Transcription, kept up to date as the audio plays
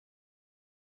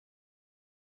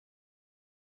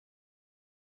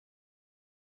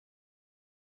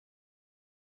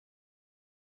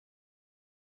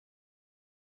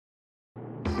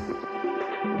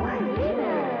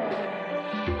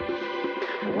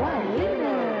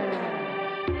WYLEANER,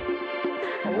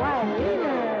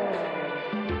 WYLEANER,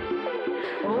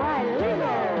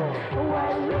 WYLEANER,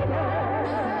 WYLEANER.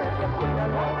 The queen of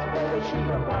Las Vegas, she's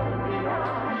a WYLEANER.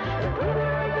 The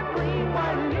queen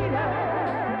WYLEANER.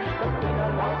 The queen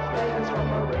of Las Vegas from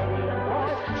a radiant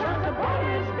voice. She's the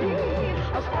brightest beam,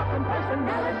 a sparkling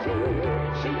personality.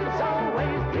 She's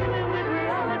always dealing with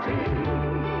reality.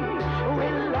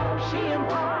 With love she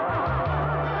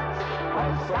imparts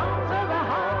her songs of the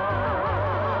heart.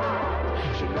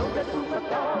 She knows that food for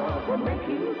thought will make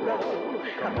you grow.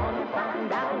 Come on and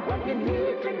find out what you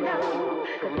need to know.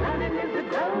 'Cause learning is the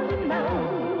golden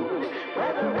mode,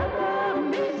 where the rubber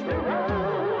meets the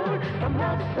road. From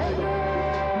Las Vegas,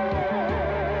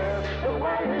 the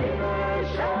WYLEANER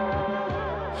Show.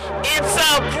 It's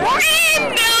a brand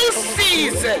new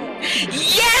season.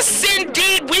 Yes,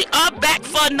 indeed, we are back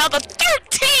for another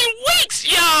 13 weeks,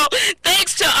 y'all.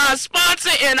 Thanks to our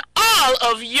sponsor and all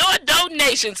of your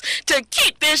donations to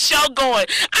keep this show going.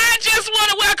 I just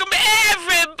want to welcome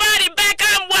everybody back.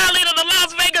 I'm WYLEANER, the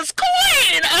Las Vegas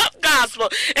queen of gospel,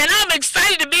 and I'm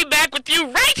excited to be back with you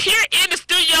right here in the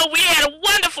studio. We had a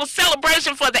wonderful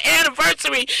celebration for the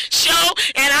anniversary show,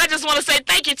 and I just want to say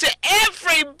thank you to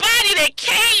everybody that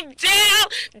came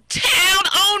downtown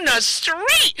on the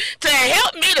street to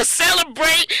help me to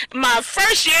celebrate my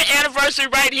first year anniversary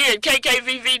right here at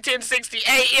KKVV 1060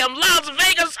 AM Las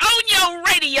Vegas on your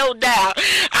radio dial.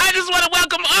 I just want to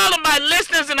welcome all of my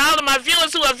listeners and all of my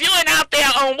viewers who are viewing out there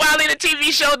on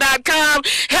WYLEANERTVShow.com.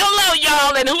 Hello,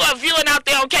 y'all, and who are viewing out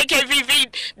there on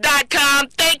KKVV.com.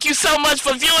 Thank you so much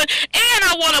for viewing. And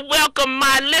I want to welcome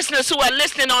my listeners who are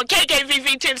listening on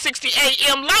KKVV 1060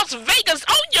 AM Las Vegas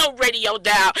on your radio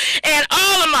dial. And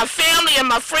all of my family and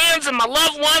my friends and my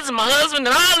loved ones and my husband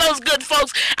and all those good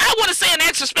folks, I want to say an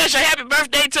extra special happy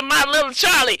birthday to my little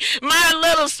Charlie, my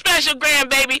little special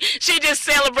grandbaby. She just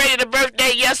celebrated a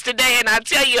birthday yesterday, and I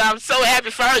tell you, I'm so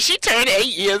happy for her. She turned 8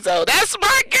 years old. That's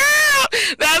my girl.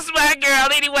 That's my girl.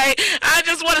 Anyway, I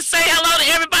just want to say hello to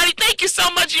everybody. Thank you so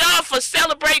much, y'all, for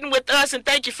celebrating with us, and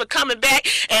thank you for coming back.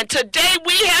 And today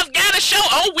we have got a show.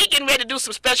 Oh, we getting ready to do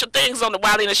some special things on the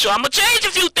WYLEANER Show. I'm going to change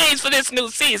a few things for this new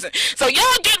season. So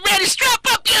y'all get ready, strap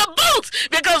up your boots,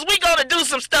 because we're going to do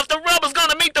some stuff. The rubber's going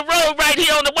to meet the road right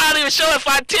here on the WYLEANER Show. If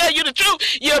I tell you the truth,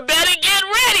 you better get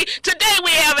ready. Today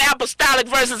we have Apostolic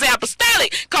versus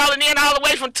Apostolic, calling in all the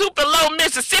way from Tupelo,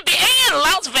 Mississippi, and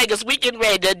Las Vegas. We getting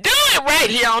ready to do it right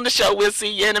here on the show. We'll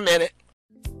see you in a minute.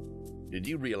 Did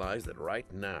you realize that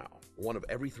right now, one of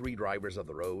every 3 drivers of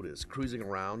the road is cruising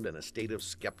around in a state of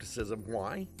skepticism?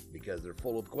 Why? Because they're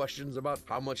full of questions about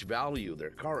how much value their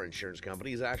car insurance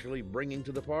company is actually bringing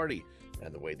to the party.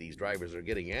 And the way these drivers are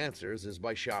getting answers is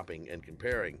by shopping and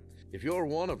comparing. If you're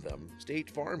one of them, State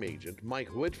Farm agent Mike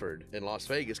Whitford in Las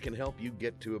Vegas can help you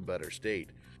get to a better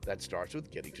state. That starts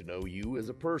with getting to know you as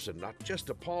a person, not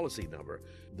just a policy number.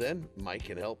 Then Mike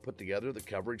can help put together the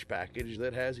coverage package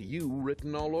that has you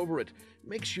written all over it.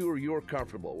 Make sure you're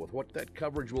comfortable with what that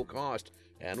coverage will cost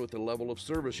and with the level of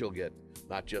service you'll get.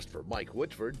 Not just for Mike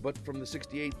Whitford, but from the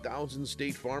 68,000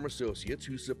 State Farm associates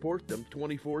who support them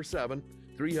 24/7,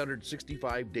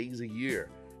 365 days a year.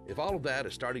 If all of that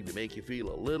is starting to make you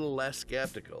feel a little less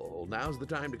skeptical, well, now's the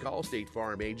time to call State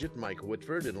Farm agent Mike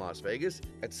Whitford in Las Vegas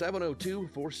at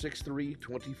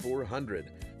 702-463-2400.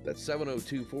 That's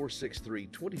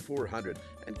 702-463-2400,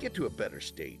 and get to a better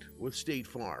state with State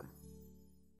Farm.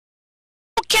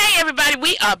 Okay, everybody,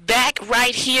 we are back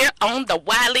right here on the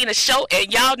WYLEANER Show,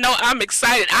 and y'all know I'm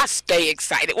excited. I stay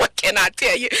excited. What can I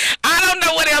tell you? I don't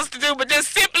know what else to do but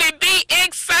just simply be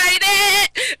excited.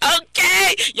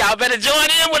 Okay, y'all better join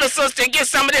in with us, sister, and get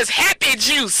some of this happy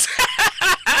juice.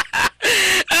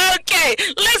 Okay,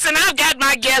 listen, I've got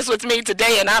my guest with me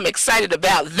today, and I'm excited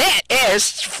about that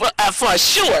as for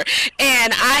sure.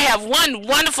 And I have one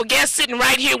wonderful guest sitting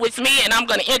right here with me, and I'm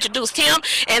going to introduce him.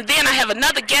 And then I have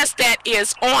another guest that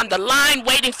is on the line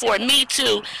waiting for me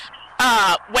to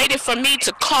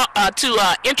call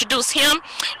to introduce him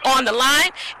on the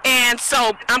line. And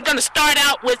so I'm going to start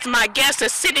out with my guest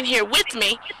that's sitting here with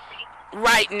me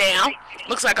right now.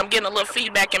 Looks like I'm getting a little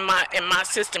feedback in my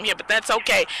system here, but that's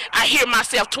okay. I hear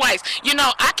myself twice. You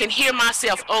know, I can hear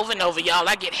myself over and over, y'all.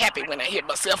 I get happy when I hear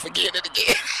myself again and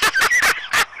again.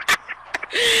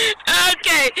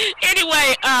 Okay.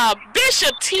 Anyway,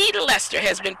 Bishop T. Lester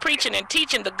has been preaching and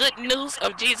teaching the good news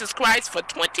of Jesus Christ for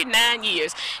 29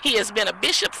 years. He has been a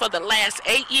bishop for the last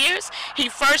 8 years. He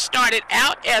first started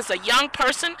out as a young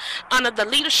person under the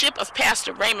leadership of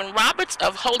Pastor Raymond Roberts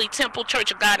of Holy Temple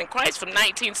Church of God in Christ from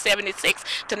 1976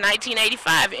 to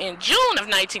 1985. In June of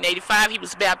 1985, he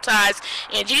was baptized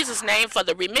in Jesus' name for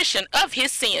the remission of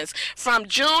his sins. From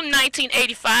June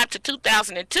 1985 to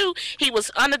 2002, he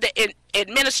was under the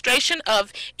administration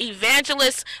of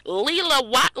evangelist Leela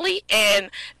Watley, and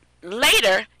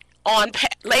later on,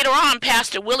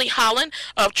 Pastor Willie Holland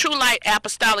of True Light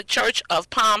Apostolic Church of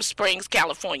Palm Springs,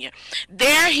 California.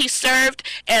 There he served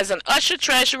as an usher,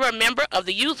 treasurer, member of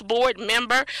the youth board,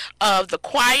 member of the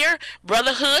choir,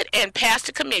 brotherhood, and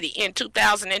pastor committee. In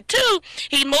 2002,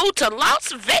 he moved to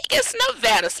Las Vegas,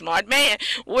 Nevada, smart man,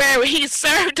 where he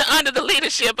served under the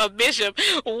leadership of Bishop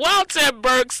Walter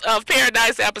Burks of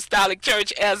Paradise Apostolic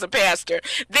Church as a pastor.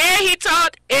 There he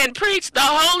taught and preached the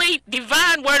holy,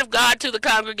 divine word of God to the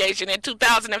congregation. In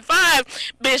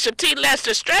 2005, Bishop T.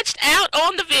 Lester stretched out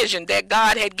on the vision that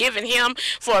God had given him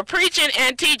for preaching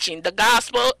and teaching the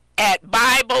gospel at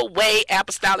Bible Way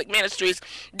Apostolic Ministries.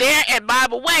 There at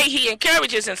Bible Way, he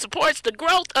encourages and supports the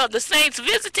growth of the saints,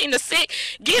 visiting the sick,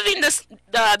 giving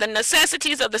the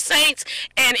necessities of the saints,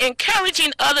 and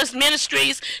encouraging others'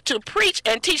 ministries to preach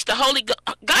and teach the holy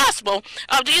gospel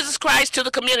of Jesus Christ to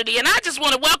the community. And I just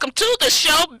want to welcome to the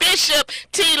show Bishop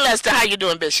T. Lester. How you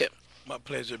doing, Bishop? My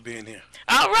pleasure being here.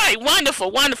 All right,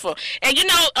 wonderful, wonderful. And you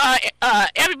know,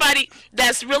 everybody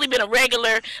that's really been a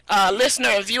regular listener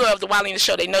and viewer of the WYLEANER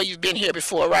show, they know you've been here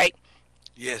before, right?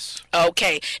 Yes.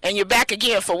 Okay, and you're back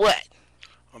again for what?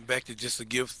 I'm back to just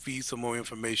to feed some more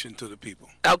information to the people.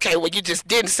 Okay, well, you just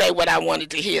didn't say what I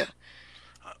wanted to hear.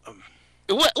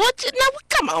 What? Now,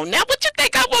 come on now. What you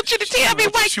think I want you to tell me?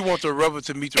 Right? She wants the rubber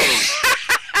to meet the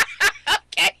road.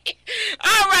 Okay.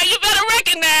 All right, you better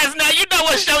recognize now. You know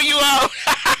what show you on.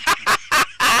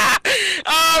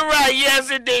 All right, yes,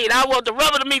 indeed. I want the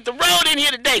rubber to meet the road in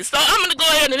here today. So I'm going to go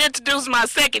ahead and introduce my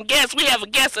second guest. We have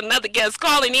another guest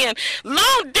calling in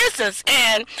long distance,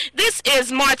 and this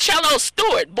is Marcello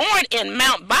Stewart. Born in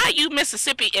Mount Bayou,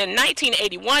 Mississippi in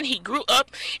 1981, he grew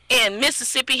up in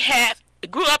Mississippi half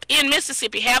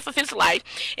of his life.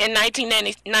 In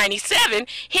 1997,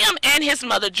 him and his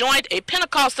mother joined a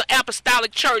Pentecostal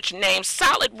Apostolic Church named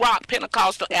Solid Rock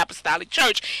Pentecostal Apostolic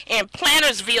Church in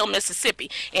Plantersville, Mississippi.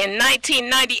 In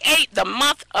 1998, the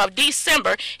month of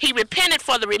December, he repented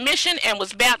for the remission and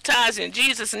was baptized in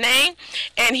Jesus' name,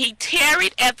 and he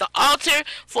tarried at the altar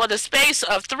for the space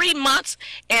of 3 months,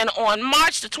 and on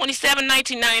March the 27th,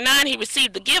 1999, he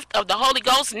received the gift of the Holy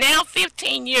Ghost. Now,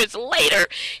 15 years later,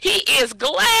 he is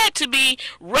glad to be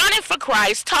running for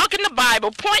Christ, talking the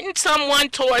Bible, pointing someone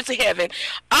towards heaven.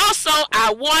 Also,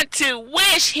 I want to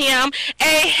wish him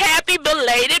a happy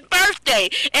belated birthday.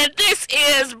 And this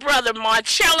is Brother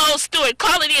Marcello Stewart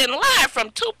calling in live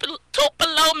from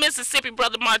Tupelo, Mississippi.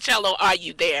 Brother Marcello, are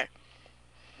you there?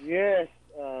 Yes,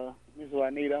 Ms.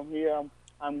 Juanita, I'm here.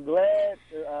 I'm glad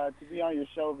to be on your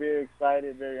show. Very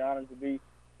excited, very honored to be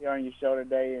here on your show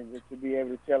today and to be able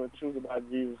to tell the truth about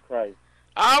Jesus Christ.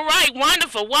 All right,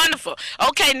 wonderful, wonderful.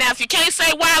 Okay, now if you can't say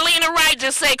WYLEANER right,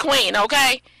 just say Queen,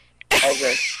 okay?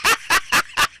 Okay.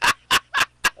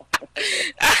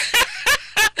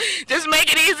 Just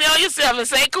make it easy on yourself and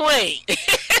say Queen.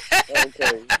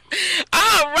 Okay.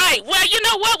 All right. Well, you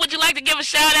know what? Would you like to give a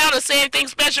shout out or say anything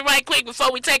special right quick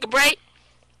before we take a break?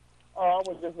 I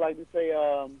would just like to say,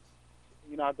 I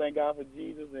thank God for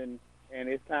Jesus, and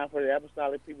it's time for the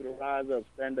apostolic people to rise up,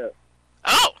 stand up.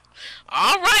 Oh,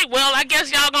 all right. Well, I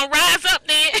guess y'all gonna rise up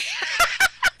then.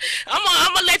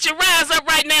 I'm gonna let you rise up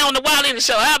right now on the WYLEANER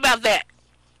show. How about that?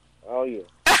 Oh yeah.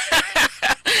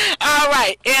 All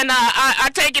right. And I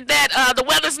take it that the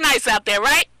weather's nice out there,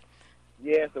 right?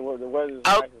 Yes, the weather's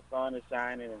nice, the sun is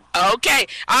shining. Okay.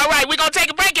 All right. We're gonna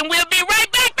take a break and we'll be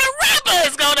right back. The rubber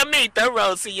is gonna meet the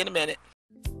road. See you in a minute.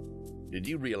 Did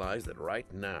you realize that right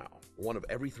now, one of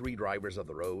every 3 drivers of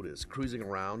the road is cruising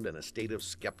around in a state of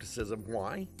skepticism?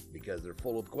 Why? Because they're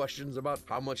full of questions about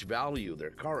how much value their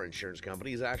car insurance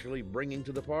company is actually bringing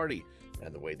to the party.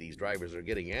 And the way these drivers are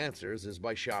getting answers is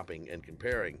by shopping and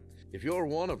comparing. If you're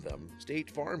one of them, State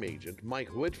Farm agent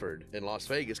Mike Whitford in Las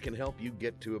Vegas can help you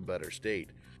get to a better state.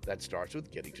 That starts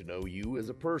with getting to know you as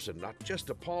a person, not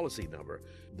just a policy number.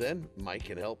 Then Mike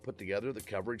can help put together the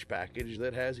coverage package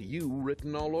that has you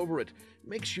written all over it.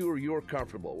 Make sure you're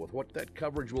comfortable with what that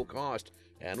coverage will cost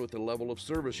and with the level of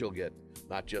service you'll get,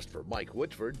 not just for Mike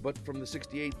Whitford, but from the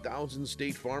 68,000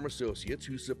 State Farm associates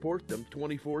who support them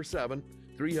 24/7,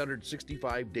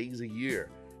 365 days a year.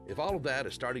 If all of that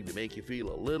is starting to make you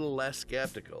feel a little less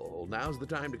skeptical, now's the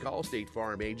time to call State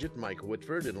Farm agent Mike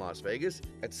Whitford in Las Vegas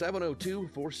at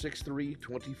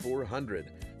 702-463-2400.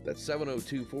 That's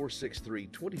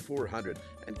 702-463-2400,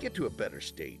 and get to a better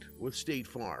state with State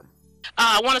Farm.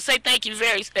 I want to say thank you,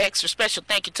 very extra special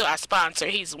thank you to our sponsor.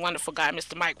 He's a wonderful guy,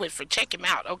 Mr. Mike Whitford. Check him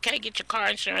out, okay? Get your car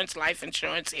insurance, life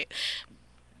insurance,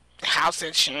 house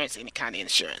insurance, any kind of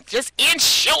insurance. Just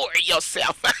insure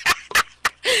yourself.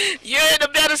 You're in a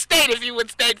better state if you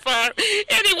would State Farm.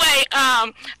 Anyway,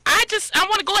 I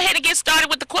want to go ahead and get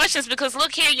started with the questions because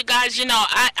look here, you guys, you know,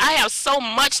 I have so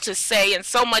much to say and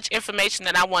so much information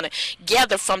that I want to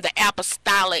gather from the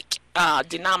apostolic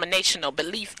denominational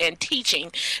belief and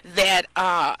teaching that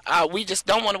we just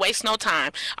don't want to waste no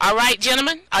time. All right,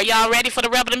 gentlemen, are y'all ready for the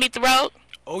rubber to meet the road?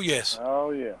 Oh, yes. Oh,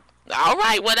 yeah. All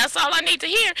right, well, that's all I need to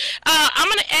hear. I'm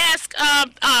going to ask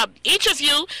each of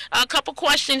you a couple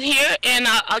questions here, and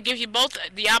I'll give you both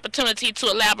the opportunity to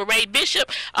elaborate. Bishop,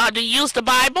 do you use the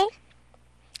Bible?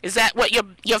 Is that what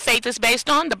your faith is based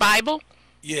on, the Bible?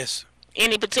 Yes.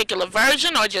 Any particular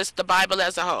version or just the Bible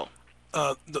as a whole?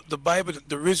 The Bible,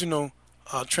 the original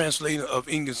translator of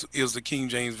English is the King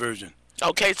James Version.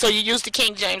 Okay, so you use the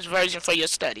King James Version for your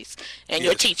studies and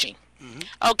your Yes. teaching.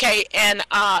 Mm-hmm. Okay, and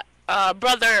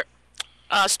Brother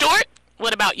Stuart,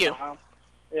 what about you?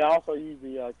 Yeah, I also use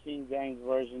the King James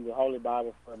Version, the Holy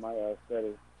Bible, for my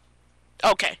studies.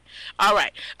 Okay, all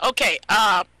right. Okay,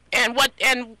 and what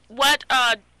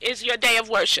is your day of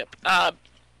worship?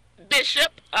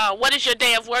 Bishop, what is your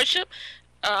day of worship?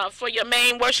 For your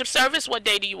main worship service, what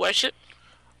day do you worship?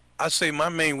 I say my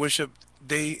main worship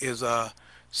day is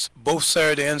both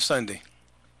Saturday and Sunday.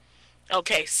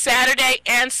 Okay, Saturday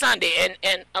and Sunday,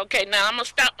 and okay, now I'm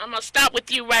gonna stop with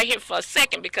you right here for a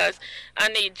second because I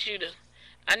need you to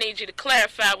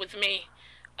clarify with me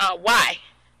why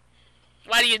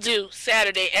do you do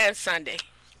Saturday and Sunday?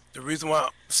 The reason why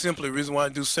I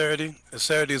do Saturday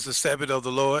is the Sabbath of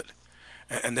the Lord,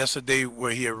 and that's the day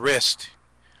where He rests.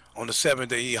 On the seventh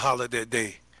day, He hollered that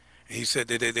day, and He said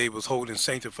that day was holy and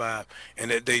sanctified,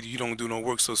 and that day you don't do no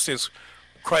work. So since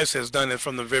Christ has done it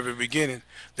from the very beginning,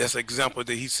 that's an example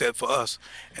that He set for us.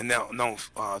 And now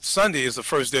Sunday is the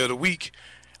first day of the week.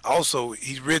 Also,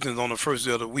 He's risen on the first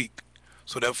day of the week.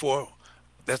 So therefore,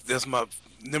 that's my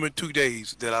number 2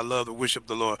 days that I love to worship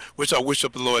the Lord, which I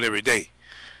worship the Lord every day.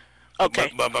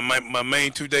 Okay. But my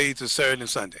main 2 days is Saturday and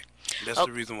Sunday. That's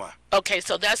the reason why. Okay,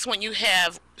 so that's when you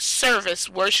have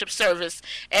worship service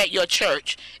at your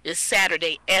church is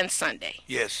Saturday and Sunday.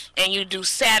 Yes. And you do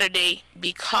Saturday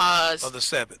because Of the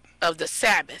Sabbath.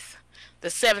 the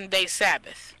 7-day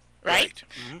Sabbath, right?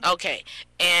 Mm-hmm. Okay,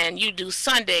 and you do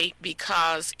Sunday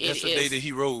because That's the day that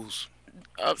He rose.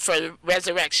 For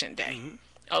Resurrection Day. Mm-hmm.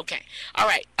 Okay, all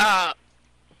right.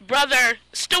 Brother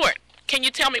Stuart, can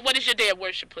you tell me what is your day of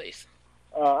worship, please?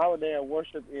 Our day of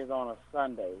worship is on a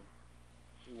Sunday.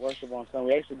 We worship on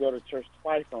Sunday. We actually go to church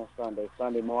twice on Sunday,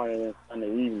 Sunday morning and Sunday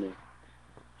evening.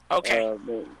 Okay.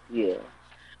 Yeah.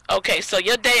 Okay, so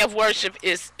your day of worship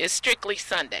is strictly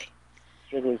Sunday.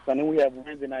 Strictly Sunday. We have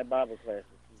Wednesday night Bible classes.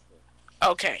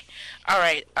 Okay. All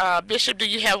right. Bishop, do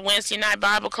you have Wednesday night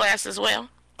Bible class as well?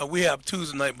 We have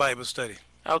Tuesday night Bible study.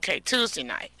 Okay, Tuesday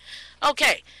night.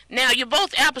 Okay. Now, you're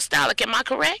both apostolic, am I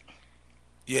correct?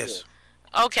 Yes.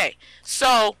 Okay.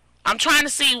 So, I'm trying to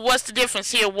see what's the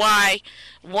difference here, why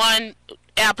one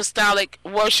apostolic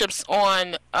worships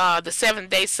on the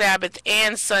 7-day Sabbath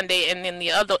and Sunday, and then the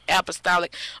other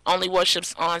apostolic only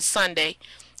worships on Sunday.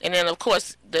 And then, of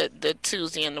course, the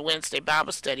Tuesday and the Wednesday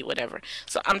Bible study, whatever.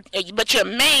 So, but your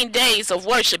main days of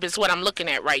worship is what I'm looking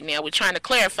at right now. We're trying to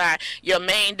clarify your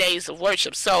main days of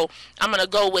worship. So, I'm going to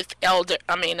go with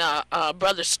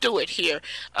Brother Stewart here.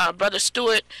 Brother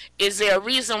Stewart, is there a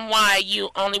reason why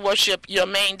you only worship, your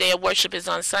main day of worship is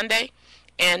on Sunday,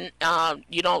 and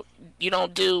you don't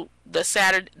do the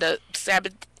Sabbath?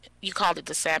 You called it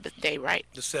the Sabbath day, right?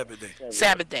 The Sabbath day.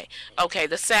 Sabbath day. Okay,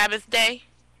 the Sabbath day.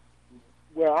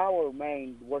 Well, our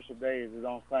main worship days is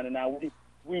on Sunday. Now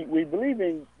we believe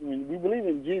in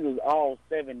Jesus all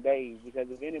 7 days, because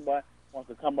if anybody wants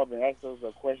to come up and ask us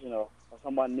a question or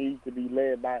someone needs to be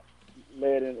led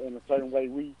in a certain way,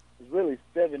 it's really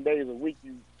 7 days a week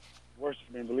you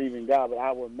worship and believe in God. But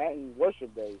our main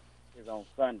worship day is on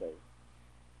Sunday.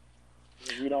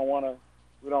 We don't want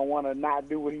to not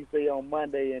do what He say on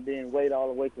Monday and then wait all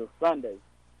the way till Sunday.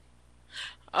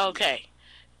 Okay.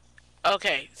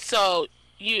 So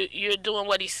you're doing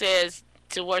what He says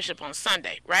to worship on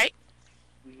Sunday, right?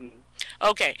 Mm-hmm.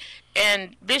 Okay.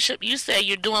 And Bishop, you say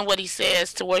you're doing what He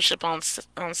says to worship on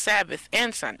Sabbath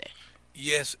and Sunday.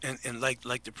 Yes, and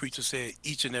like the preacher said,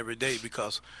 each and every day,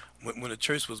 because When the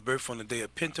church was birthed on the day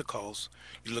of Pentecost,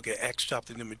 you look at Acts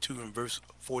chapter number 2 and verse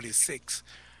 46.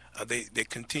 They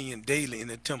continue daily in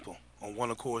the temple on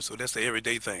one accord, so that's the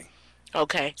everyday thing.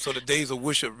 Okay. So the days of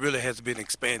worship really has been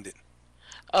expanded.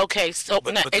 Okay. So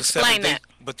now explain that.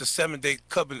 But the 7 day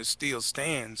covenant still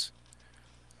stands.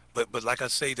 But like I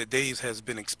say, the days has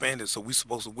been expanded, so we're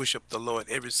supposed to worship the Lord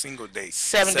every single day,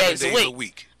 7 days a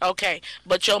week. Okay,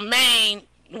 but your main,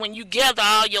 when you gather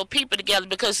all your people together,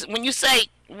 because when you say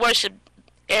worship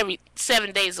every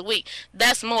 7 days a week,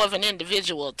 that's more of an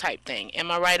individual type thing.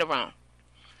 Am I right or wrong?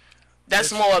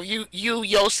 That's more of you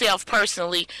yourself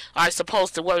personally are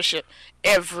supposed to worship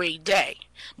every day.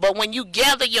 But when you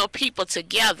gather your people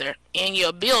together in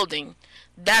your building,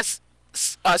 that's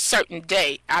a certain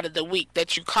day out of the week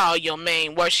that you call your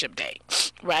main worship day,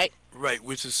 right? Right,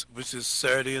 which is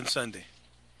Saturday and Sunday.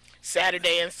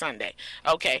 Saturday and Sunday.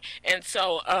 Okay, and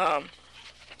so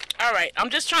all right, I'm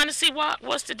just trying to see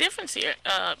what's the difference here,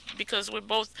 because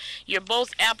you're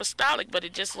both apostolic, but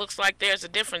it just looks like there's a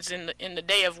difference in the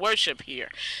day of worship here.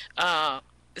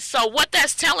 So what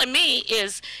that's telling me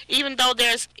is even though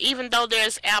there's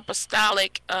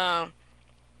apostolic.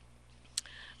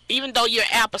 Even though you're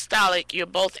apostolic, you're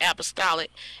both apostolic.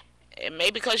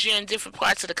 Maybe because you're in different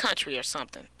parts of the country or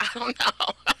something. I don't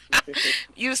know.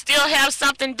 You still have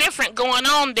something different going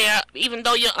on there, even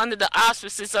though you're under the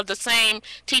auspices of the same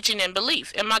teaching and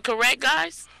belief. Am I correct,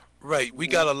 guys? Right. We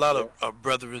got a lot of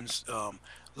brethren.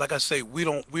 Like I say, we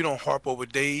don't harp over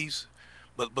days,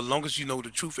 but long as you know the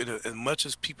truth, and as much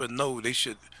as people know, they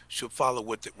should follow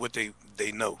what they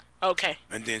know. Okay.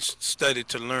 And then study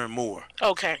to learn more.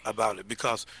 Okay. About it,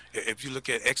 because if you look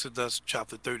at Exodus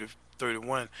chapter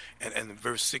 31 and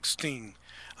verse 16,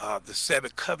 the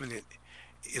Sabbath covenant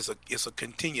is a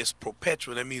continuous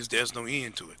perpetual. That means there's no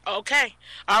end to it. Okay.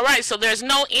 All right. So there's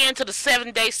no end to the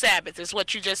 7-day Sabbath, is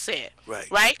what you just said. Right.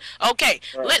 Right. Okay.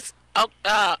 Right. Let's.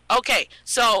 Okay.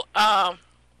 So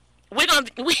we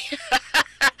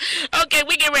okay,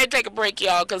 we get ready to take a break,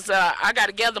 y'all, because I got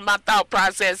to gather my thought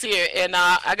process here, and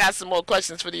I got some more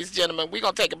questions for these gentlemen. We're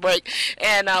going to take a break,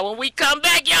 and when we come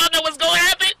back, y'all know what's going to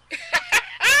happen?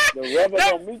 The rubber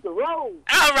don't meet the road.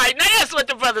 All right, now that's what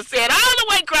the brother said. All the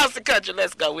way across the country.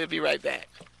 Let's go. We'll be right back.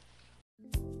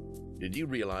 Did you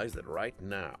realize that right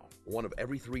now, one of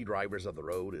every 3 drivers of the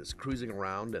road is cruising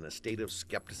around in a state of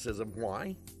skepticism?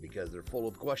 Why? Because they're full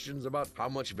of questions about how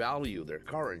much value their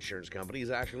car insurance company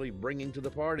is actually bringing to the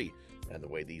party. And the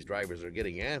way these drivers are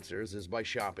getting answers is by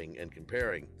shopping and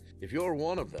comparing. If you're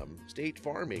one of them, State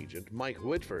Farm agent Mike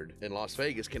Whitford in Las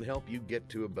Vegas can help you get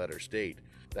to a better state.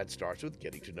 That starts with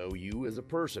getting to know you as a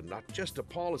person, not just a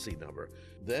policy number.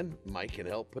 Then Mike can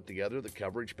help put together the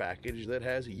coverage package that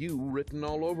has you written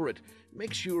all over it.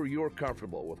 Make sure you're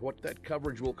comfortable with what that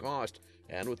coverage will cost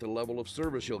and with the level of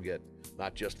service you'll get,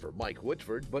 not just for Mike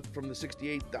Whitford, but from the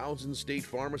 68,000 State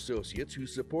Farm associates who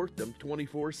support them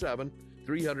 24/7,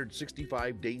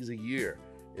 365 days a year.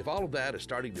 If all of that is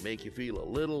starting to make you feel a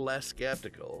little less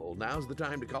skeptical, well, now's the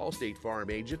time to call State Farm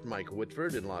agent Mike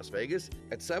Whitford in Las Vegas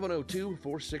at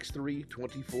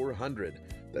 702-463-2400.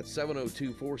 That's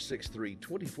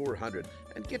 702-463-2400,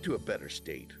 and get to a better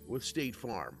state with State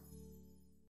Farm.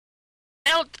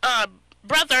 Now,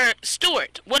 Brother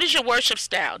Stewart, what is your worship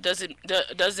style? Does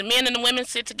the men and the women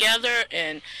sit together,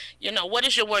 and what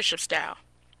is your worship style?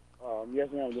 Yes,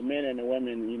 ma'am. The men and the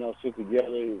women, sit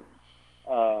together.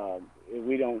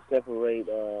 We don't separate,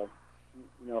 for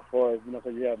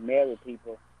because you have married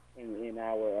people in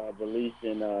our belief,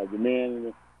 and the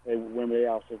men and women, they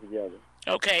all sit together.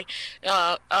 Okay,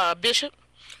 Bishop.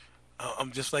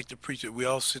 I'm just like the preacher. We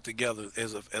all sit together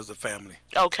as a family.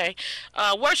 Okay,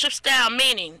 worship style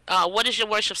meaning. What is your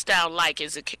worship style like?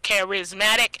 Is it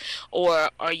charismatic, or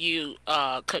are you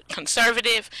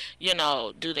conservative?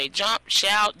 Do they jump,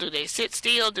 shout? Do they sit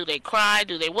still? Do they cry?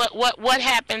 Do they what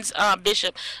happens,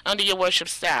 Bishop, under your worship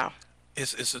style?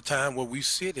 It's a time where we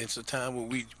sit. It's a time where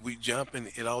we jump,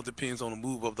 and it all depends on the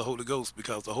move of the Holy Ghost,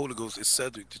 because the Holy Ghost is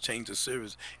subject to change the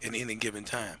service in any given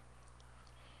time.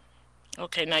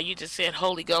 Okay, now you just said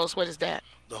Holy Ghost. What is that?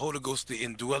 The Holy Ghost, the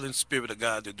indwelling spirit of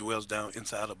God that dwells down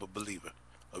inside of a believer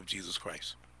of Jesus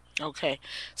Christ. Okay,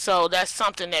 so that's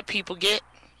something that people get?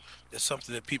 That's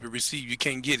something that people receive. You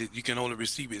can't get it. You can only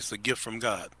receive it. It's a gift from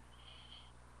God.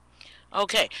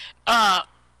 Okay.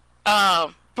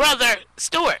 Brother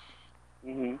Stewart.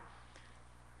 Mm-hmm.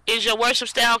 Is your worship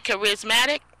style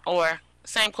charismatic, or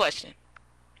same question?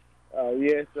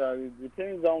 Yes, it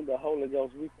depends on the Holy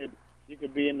Ghost. You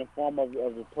could be in the form of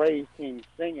the praise team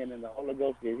singing, and the Holy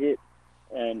Ghost get hit,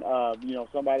 and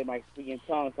somebody might speak in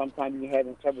tongues. Sometimes you can have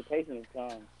interpretation of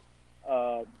tongues.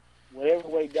 whatever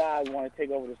way God want to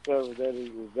take over the service, that is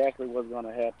exactly what's going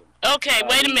to happen. Okay,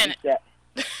 wait a minute.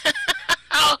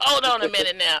 Hold on a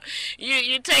minute now.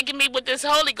 You taking me with this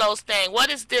Holy Ghost thing. What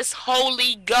is this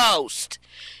Holy Ghost?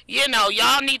 You know,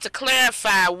 y'all need to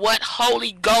clarify what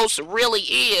Holy Ghost really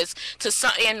is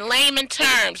in layman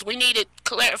terms. We need it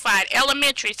clarified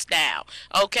elementary style.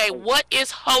 Okay, what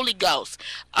is Holy Ghost?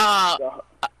 Go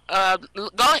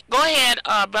ahead,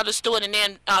 Brother Stewart, and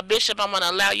then Bishop, I'm going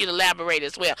to allow you to elaborate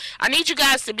as well. I need you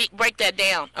guys to break that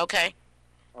down, okay?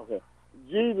 Okay.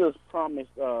 Jesus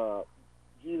promised the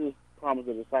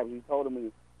disciples. He told them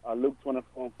in Luke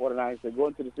 24:49, he said, "Go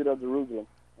into the city of Jerusalem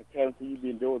and tell them to you be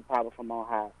endured with power from on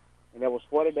high." And there was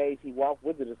 40 days he walked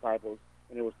with the disciples,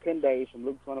 and it was 10 days from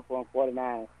Luke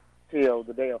 24:49 till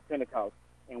the day of Pentecost.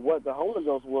 And what the Holy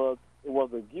Ghost was, it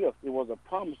was a gift. It was a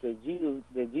promise that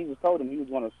Jesus told him he was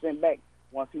going to send back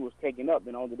once he was taken up.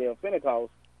 And on the day of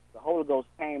Pentecost, the Holy Ghost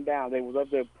came down. They was up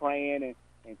there praying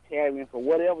and tarrying for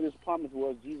whatever this promise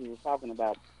was Jesus was talking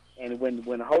about. And when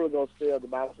the Holy Ghost fell, the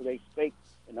Bible said they spake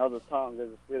in other tongues as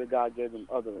the Spirit of God gave them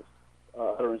utterance.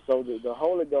 So the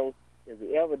Holy Ghost is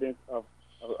the evidence of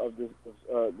this,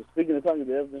 the speaking in tongues is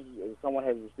the evidence that someone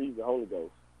has received the Holy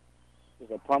Ghost.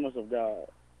 It's a promise of God.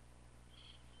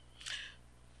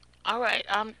 All right,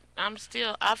 I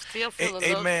still feel a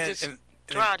little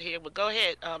distraught here, but go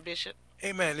ahead, Bishop.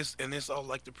 Amen. It's all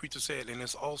like the preacher said, and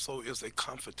it's also is a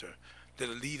comforter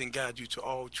that'll lead and guide you to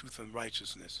all truth and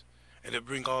righteousness, and it'll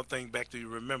bring all things back to your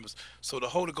remembrance. So the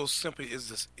Holy Ghost simply is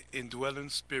this indwelling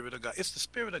Spirit of God. It's the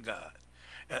Spirit of God.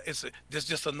 There's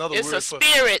just another word for... It's a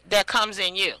spirit that comes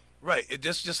in you. Right.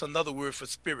 It's just another word for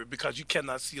spirit because you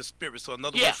cannot see a spirit. So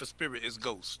another word for spirit is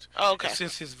ghost. Okay. And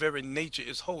since his very nature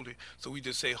is holy, so we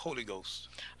just say Holy Ghost.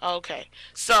 Okay.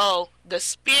 So the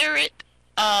Spirit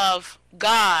of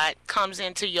God comes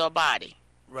into your body.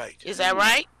 Right. Is that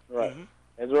right? Right.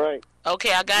 That's right.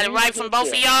 Okay, I got it right from both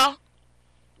of y'all?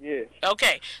 Yes.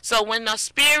 Okay. So when the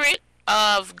Spirit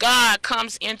of God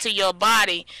comes into your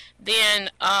body, then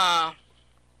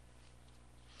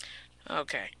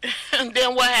okay.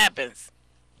 Then what happens?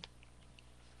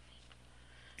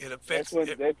 It affects.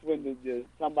 That's when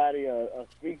somebody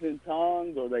speaks in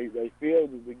tongues, or they feel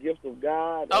the gift of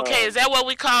God. Okay, is that what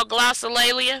we call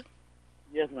glossolalia?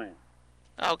 Yes, ma'am.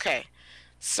 Okay,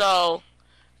 so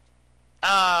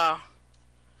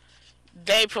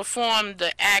they perform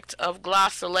the act of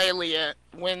glossolalia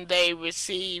when they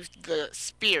receive the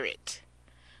Spirit,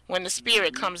 when the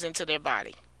Spirit comes into their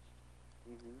body.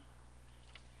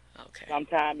 Okay.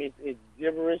 Sometimes it's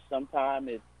gibberish. Sometimes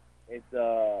it's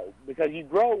because you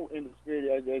grow in the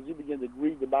Spirit as you begin to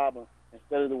read the Bible and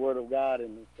study the Word of God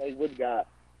and stay with God.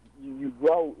 You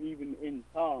grow even in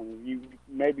tongues.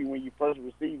 Maybe when you first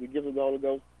receive the gift of the Holy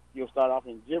Ghost, you'll start off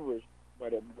in gibberish.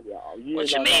 But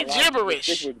what you mean gibberish?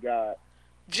 Stick with God.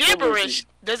 Gibberish?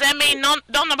 Does that mean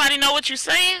don't nobody know what you're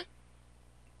saying?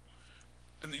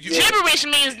 Gibberish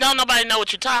means don't nobody know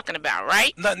what you're talking about,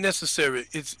 right? Not necessary.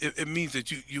 It means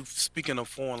that you speak in a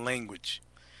foreign language.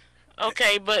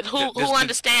 Okay, but who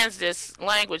understands this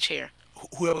language here?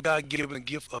 Whoever God given a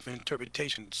gift of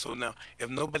interpretation. So now, if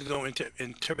nobody don't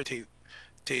interpret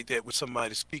that with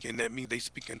somebody speaking, that means they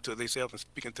speaking to themselves and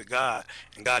speaking to God,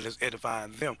 and God is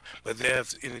edifying them. But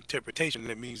there's an interpretation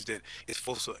that means that it's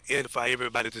supposed to edify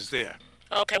everybody that's there.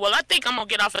 Okay, well, I think I'm going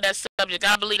to get off of that subject.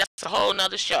 I believe that's a whole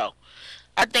nother show.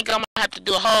 I think I'm going to have to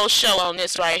do a whole show on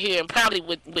this right here, and probably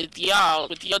with y'all,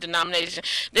 with your denomination.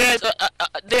 There's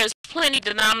plenty of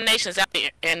denominations out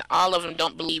there, and all of them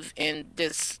don't believe in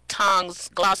this tongues,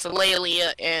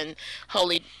 glossolalia, and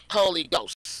Holy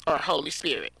Ghost or Holy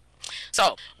Spirit.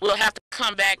 So we'll have to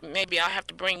come back. Maybe I'll have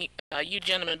to bring you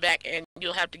gentlemen back, and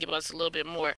you'll have to give us a little bit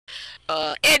more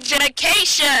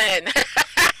education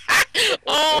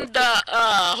on the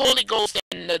Holy Ghost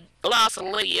and the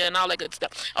glossolalia and all that good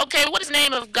stuff. Okay, what is the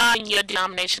name of God in your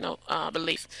denominational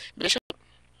belief, Bishop?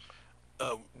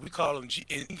 We call him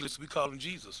in English. We call him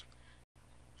Jesus.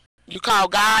 You call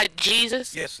God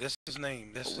Jesus? Yes, that's his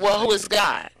name. Who is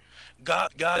God?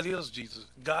 God is Jesus.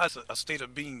 God's a state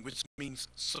of being, which means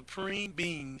supreme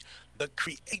being, the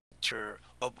creator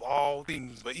of all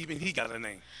things. But even he got a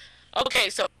name. Okay,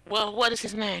 so, what is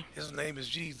his name? His name is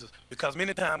Jesus. Because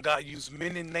many times God used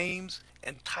many names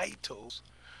and titles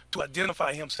to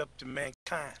identify himself to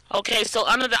mankind. Okay, so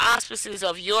under the auspices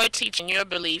of your teaching, your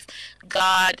belief,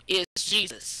 God is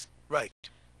Jesus. Right.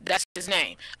 That's his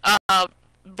name.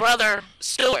 Brother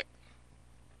Stewart.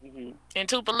 Mm-hmm. In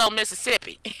Tupelo,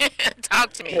 Mississippi.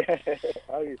 Talk to me.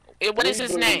 What is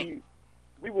his name?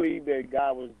 We believe that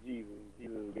God was Jesus.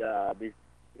 Jesus is God.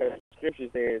 Because Scripture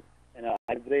says in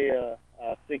Isaiah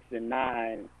 6 and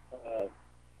 9,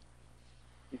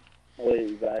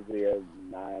 Exactly.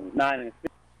 9 and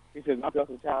 6. He says, "Not just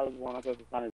a child is born, not just a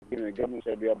son is given, and government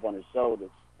shall be up on his shoulders,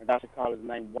 and thou shalt call his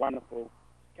name Wonderful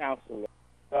Counselor,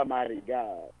 the Mighty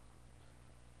God."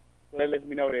 So that lets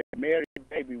me know that Mary's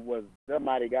baby was the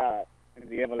Mighty God and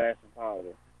the everlasting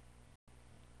Father.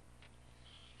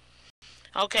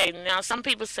 Okay, now some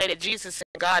people say that Jesus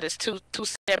and God is two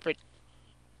separate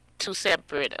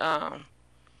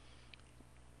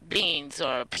beings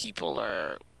or people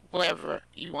or whatever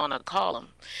you want to call them.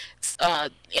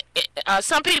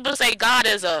 Some people say God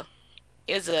is a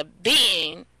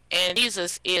being and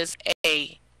Jesus is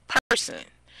a person.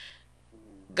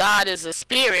 God is a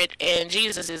spirit and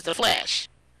Jesus is the flesh.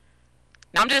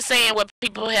 Now I'm just saying what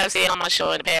people have said on my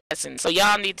show in the past, and so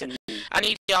I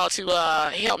need y'all to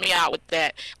help me out with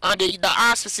that. Under the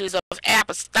auspices of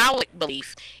apostolic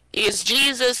belief, is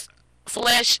Jesus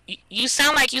flesh? You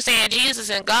sound like you're saying Jesus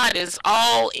and God is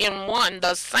all in one,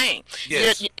 the same.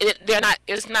 Yes. They're not.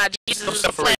 It's not Jesus No is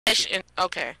the separation. flesh. And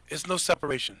okay. There's no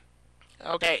separation.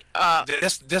 Okay.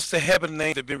 That's the heaven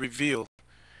name that been revealed.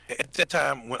 At that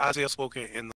time, when Isaiah spoke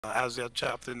in Isaiah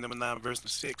chapter number 9, verse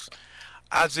 6,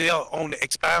 Isaiah only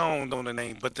expound on the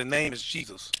name, but the name is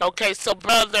Jesus. Okay. So,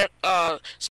 brother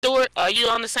Stuart, are you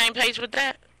on the same page with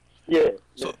that? Yes,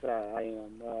 So- yes, I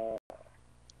am.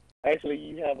 Actually,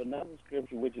 you have another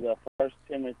scripture, which is 1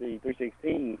 Timothy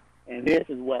 3:16, and this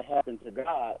is what happened to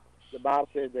God. The Bible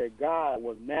says that God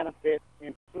was manifest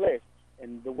in flesh,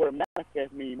 and the word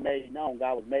manifest means made known.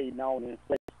 God was made known in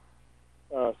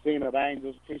flesh, seen of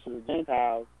angels, preachers of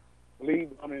Gentiles,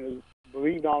 believed on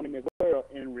him as well,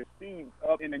 and received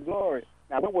up in the glory.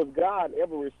 Now, when was God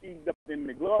ever received up in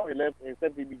the glory,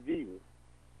 except he be Jesus?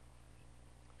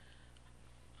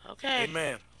 Okay.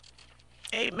 Amen.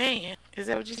 Amen. Is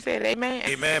that what you said? Amen.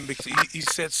 Amen. Because he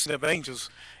said sin of angels.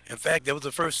 In fact, that was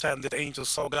the first time that the angels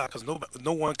saw God, because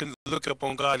no one can look up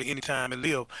on God at any time and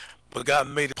live. But God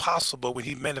made it possible when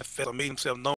he manifested or made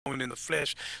himself known in the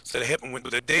flesh. So that happened when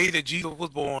the day that Jesus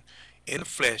was born in the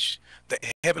flesh, the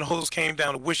heaven hosts came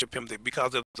down to worship him,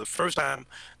 because it was the first time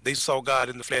they saw God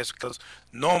in the flesh. Because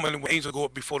normally when angels go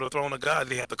up before the throne of God,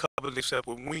 they have to cover themselves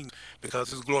with wings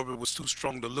because his glory was too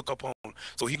strong to look upon.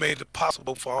 So he made it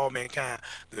possible for all mankind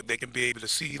that they can be able to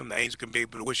see him, the angels can be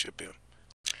able to worship him.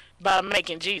 By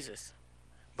making Jesus.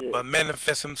 By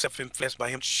manifest himself in flesh, by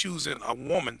him choosing a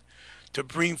woman to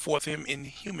bring forth him in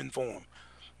human form.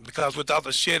 Because without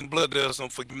the shedding blood, there's no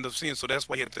forgiveness of sin. So that's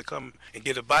why he had to come and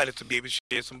get a body to be able to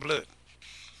shed some blood.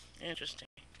 Interesting.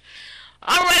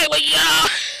 All right, well, y'all.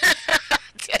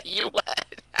 Tell you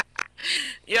what.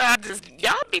 Y'all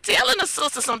be telling the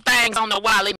sister some things on the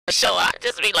WYLEANER show. I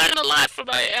just be learning a lot from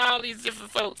all these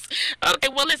different folks. Okay,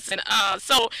 well, listen.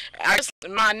 So I guess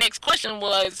my next question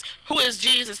was, who is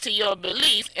Jesus to your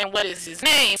belief, and what is his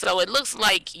name? So it looks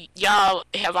like y'all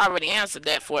have already answered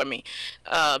that for me,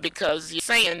 because you're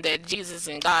saying that Jesus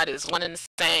and God is one and the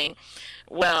same.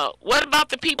 Well, what about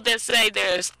the people that say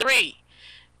there's three?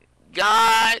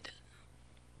 God,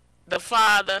 the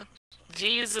Father,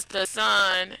 Jesus the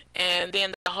Son, and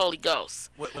then the Holy Ghost.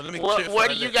 Well, let me Where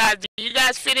do you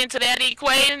guys fit into that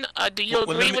equation? Do you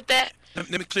agree with that? Let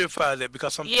me clarify that,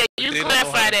 because some Yeah, you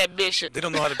clarify that, Bishop. they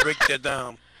don't know how to break that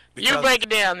down. You break it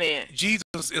down then.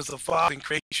 Jesus is the Father in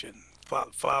creation.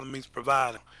 Father means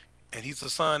provider. And he's the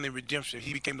Son in redemption.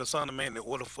 He became the Son of Man in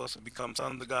order for us to become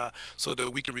sons of God, so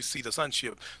that we can receive the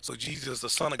sonship. So Jesus is the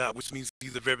Son of God, which means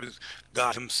he's the very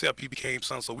God himself. He became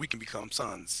son so we can become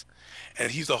sons. And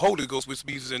he's the Holy Ghost, which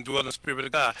means he's indwelling the Spirit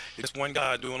of God. It's one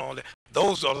God doing all that.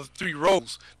 Those are the three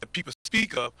roles that people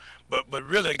speak of, but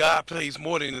really God plays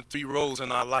more than the three roles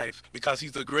in our life, because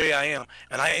he's the great I am,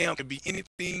 and I am can be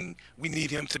anything we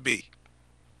need him to be.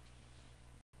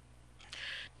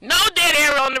 No dead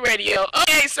air on the radio.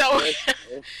 Okay, so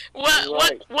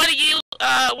what are you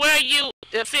where are you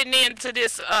fitting into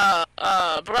this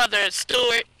brother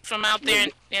Stuart from out there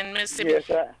in Mississippi?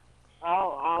 Yes, I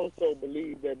also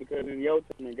believe that, because in the Old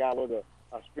Testament God was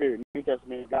a spirit. In the New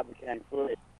Testament God became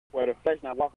flesh. Where the flesh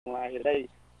not walking around here today,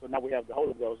 so now we have the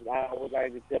Holy Ghost. I always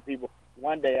like to tell people,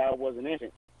 one day I was an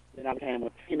infant, then I became a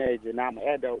teenager, now I'm an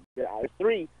adult. I was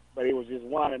three, but it was just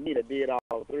one of me that did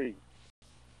all three.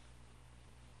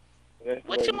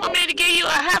 What, you want me to give you a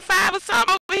high five or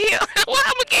something over here? Well,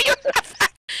 I'm gonna give you a high five.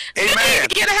 Amen.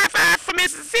 Get a high five from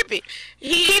Mississippi.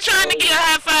 He trying to get a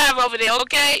high five over there,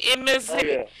 okay, in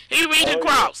Mississippi. Oh, yeah. He reached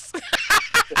across.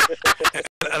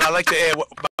 And I like to add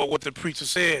about what the preacher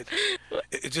said.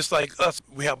 It's just like us.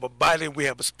 We have a body, we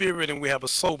have a spirit, and we have a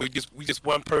soul. We just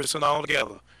one person all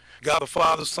together. God the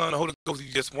Father, Son, Holy Ghost, we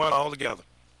just one all together.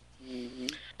 Mm-hmm.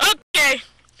 Okay.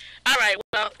 All right.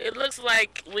 Well, it looks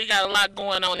like we got a lot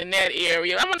going on in that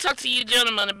area. I want to talk to you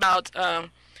gentlemen about uh,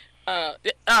 uh,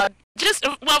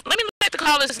 well, let me let the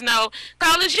callers know.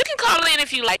 Callers, you can call in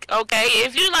if you like. Okay,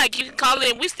 if you like, you can call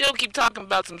in. We still keep talking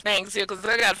about some things here because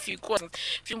I got a few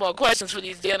more questions for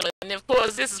these gentlemen. And of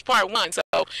course, this is part one. So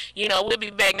we'll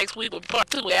be back next week with part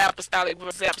two, with Apostolic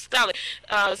versus Apostolic.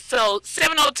 So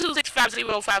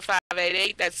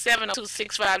 702-650-5588. That's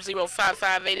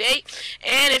 702-650-5588.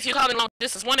 And if you're calling long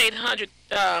distance, 1-800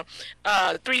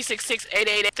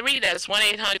 366-8883. That's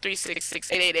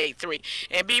 1-800-366-8883.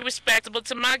 And be respectable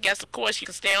to my guests. Of course, you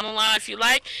can stay on the line if you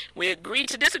like. We agree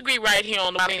to disagree right here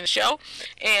on the WYLEANER Show.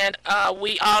 And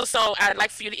we also, I'd like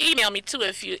for you to email me too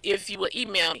if you will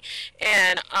email me.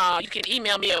 And you can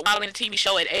email me at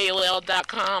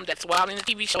WYLEANERTVShow@AOL.com. That's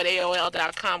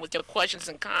WYLEANERTVShow@AOL.com with your questions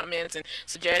and comments and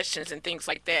suggestions and things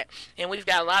like that. And we've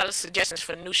got a lot of suggestions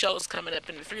for new shows coming up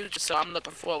in the future, so I'm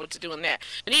looking forward to doing that.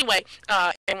 But anyway,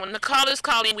 and when the callers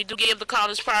call in, we do give the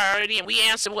callers priority, and we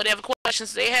answer whatever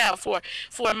questions they have for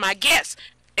my guests.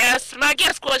 Ask my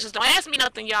guest questions. Don't ask me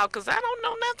nothing, y'all, because I don't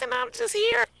know nothing. I'm just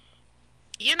here.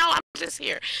 I'm just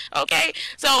here. Okay?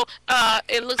 So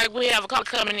it looks like we have a call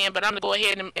coming in, but I'm going to go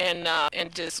ahead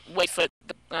and just wait for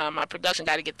my production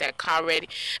guy to get that call ready.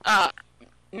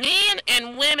 Men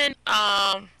and women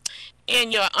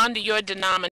under your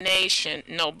denomination,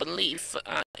 no belief,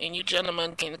 and you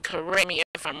gentlemen can correct me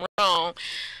if I'm wrong,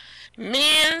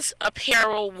 men's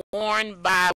apparel worn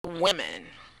by women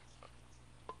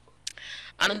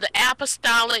under the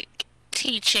apostolic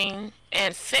teaching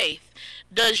and faith,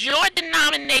 does your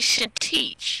denomination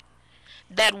teach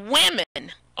that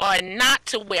women are not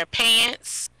to wear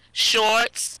pants,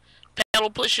 shorts,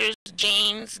 pedal pushers,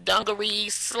 jeans,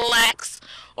 dungarees, slacks,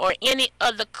 or any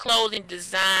other clothing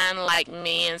design like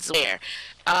men's wear?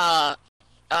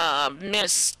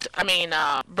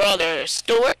 Brother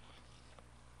Stewart?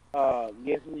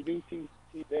 Yes, we do teach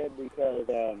that because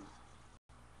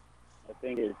I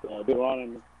think it's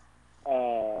Deuteronomy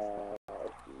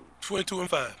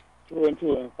 22:5.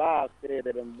 2:5 said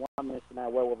that a woman should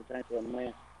not wear what pertains to a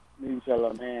man, neither shall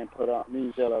a man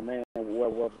wear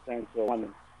what pertains to a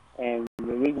woman. And the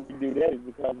reason we do that is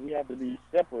because we have to be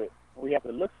separate. We have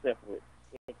to look separate.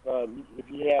 If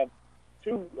you have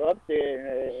two up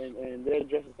there and they're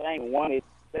dressed the same, and one is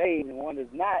saved and one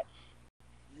is not,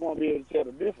 you won't be able to tell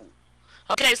the difference.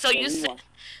 Okay, so you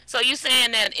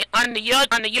saying that under your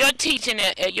teaching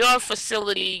at your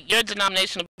facility, your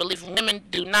denominational belief, women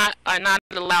are not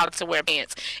allowed to wear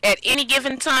pants at any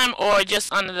given time, or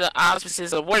just under the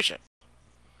auspices of worship?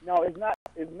 No, it's not.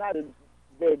 It's not.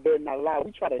 They're not allowed.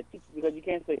 We try to teach because you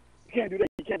can't say you can't do that.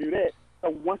 You can't do that.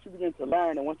 So once you begin to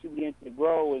learn and once you begin to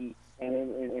grow and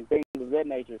things of that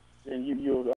nature, then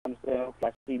you'll understand.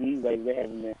 Like CDs, like they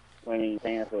haven't been wearing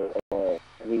pants or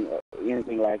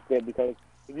anything like that. Because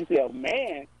if you see a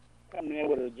man coming in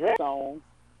with a dress on,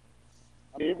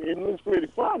 I mean, it looks pretty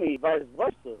funny, vice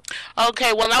versa.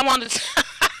 Okay, well, I wanted to.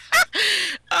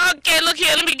 Okay, look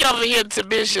here. Let me go over here to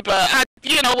Bishop.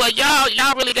 You know what,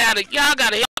 y'all really gotta help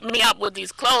me out with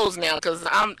these clothes now, cause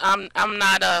I'm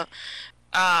not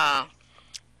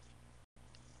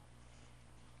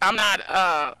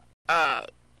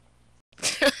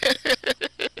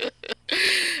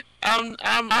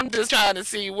I'm just trying to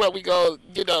see what we go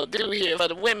do here for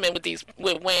the women with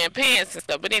wearing pants and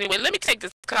stuff. But anyway, let me take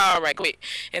this call right quick,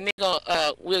 and then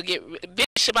we'll get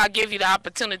Bishop. I'll give you the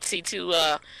opportunity to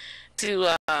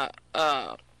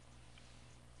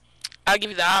I'll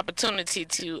give you the opportunity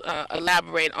to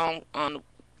elaborate on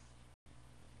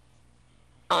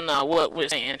what we're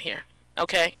saying here.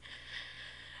 Okay.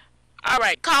 All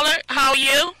right, caller. How are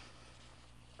you?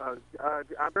 I'm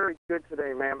very good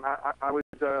today, ma'am. I was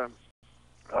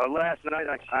last night.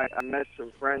 I met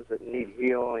some friends that need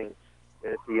healing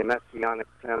at the Messianic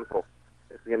Temple,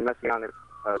 at the Messianic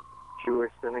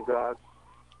Jewish synagogue.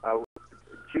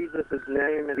 Jesus'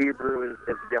 name in Hebrew is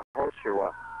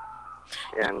Yehoshua,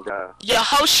 and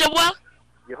Yehoshua.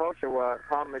 Yehoshua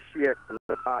HaMashiach, the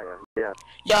Messiah. Yes.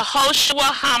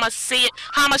 Yehoshua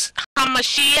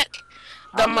HaMashiach,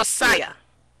 the Messiah.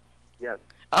 Yes.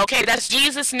 Okay, that's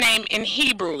Jesus' name in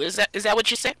Hebrew. Is that what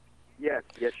you said? Yes.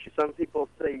 Some people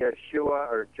say Yeshua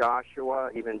or Joshua,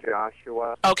 even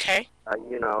Joshua. Okay.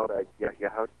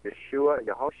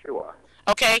 Yehoshua.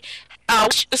 Okay.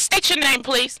 State your name,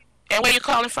 please, and where you're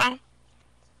calling from.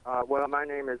 Well, my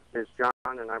name is John,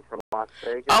 and I'm from Las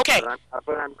Vegas. Okay.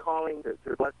 But I'm calling to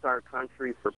bless our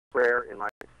country for prayer, and my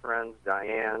friends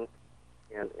Diane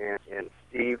and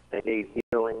Steve, they need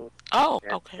healing. Oh,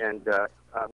 okay. And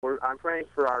I'm praying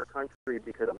for our country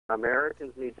because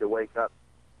Americans need to wake up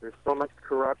There's so much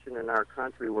corruption in our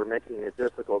country. We're making it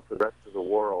difficult for the rest of the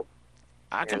world.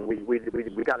 And we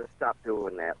got to stop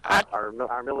doing that.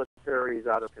 Our military is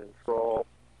out of control.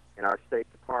 In our State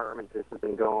Department, this has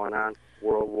been going on,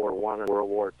 World War I and World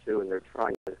War II, and they're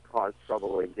trying to cause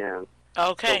trouble again.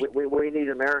 Okay. So we need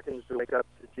Americans to wake up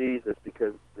to Jesus,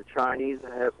 because the Chinese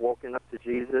have woken up to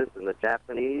Jesus, and the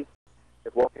Japanese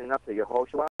have woken up to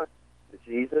Yehoshua, to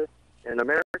Jesus, and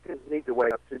Americans need to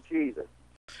wake up to Jesus.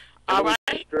 All right.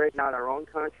 We need to straighten out our own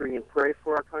country and pray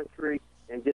for our country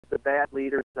and get the bad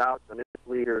leaders out, the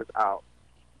misleaders out.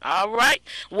 All right.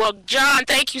 Well, John,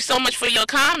 thank you so much for your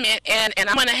comment, and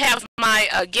I'm going to have my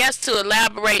guest to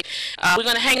elaborate. We're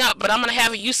going to hang up, but I'm going to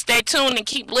have you stay tuned and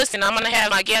keep listening. I'm going to have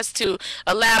my guest to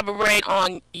elaborate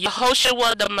on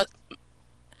Yehoshua the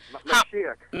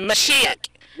Mashiach.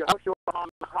 Yehoshua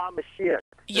HaMashiach.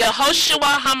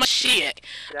 Yehoshua HaMashiach.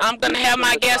 I'm going to have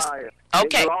my guest.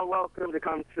 Okay. You're all welcome to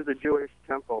come to the Jewish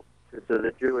temple, to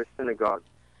the Jewish synagogue.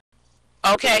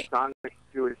 Okay. The Masonic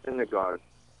Jewish synagogue.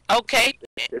 Okay.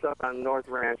 It's up on North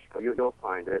Ranch. You'll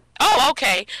find it. Oh,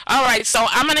 okay. All right. So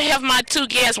I'm going to have my two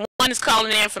guests. One is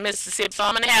calling in from Mississippi, so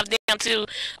I'm going to have them to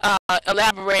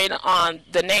elaborate on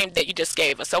the name that you just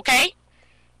gave us, okay?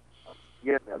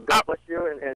 Yeah, God bless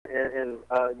you, and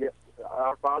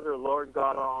our Father, Lord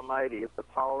God Almighty, is the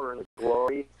power and the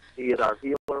glory. He is our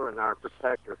healer and our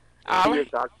protector. He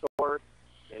is our source,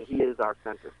 and He is our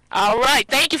center. All right.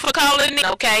 Thank you for calling in,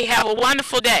 okay? Have a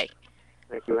wonderful day.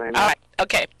 Thank you, Amy. All right.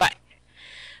 Okay, bye.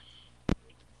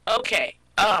 Okay.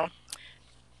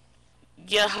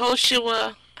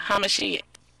 Yehoshua HaMashiach.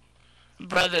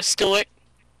 Brother Stewart.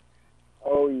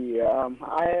 Oh, yeah.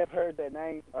 I have heard that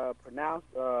name pronounced.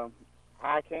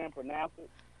 I can pronounce it.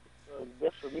 So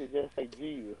just for me to just say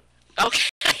Jesus. Okay.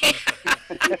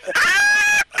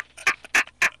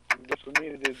 Just for me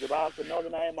to just, if I was to know the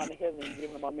name on the heaven and give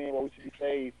him my man, well, we should be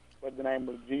saved for the name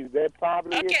of Jesus. That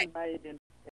probably is his name in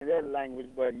that language,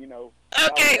 but, you know.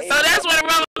 Okay, so that's what the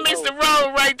rubber meets the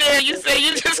road right there. You say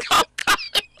you just gonna call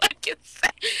it like you say.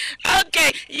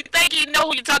 Okay, you think you know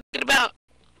who you're talking about?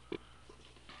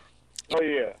 Oh,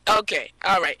 yeah. Okay,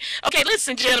 all right. Okay,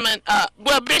 listen, gentlemen.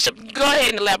 Well, Bishop, go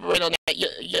ahead and elaborate on that.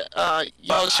 I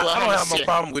don't have no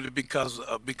problem with it because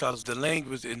the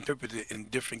language is interpreted in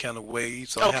different kind of ways.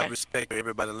 So I have respect for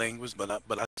everybody's language, but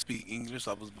I speak English.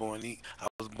 I was born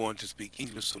to speak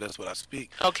English, so that's what I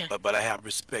speak. Okay. But I have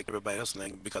respect for everybody else's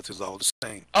language because it's all the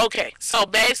same. Okay, so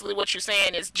basically what you're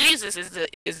saying is Jesus is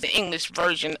the English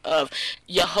version of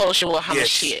Yehoshua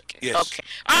HaMashiach. Yes. Okay.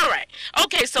 All right.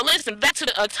 Okay, so listen, back to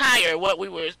the attire, what we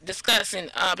were discussing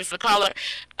before the caller.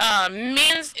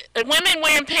 Women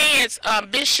wearing pants,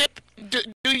 Bishop, do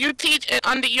you teach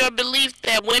under your belief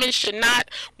that women should not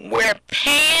wear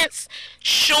pants,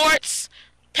 shorts,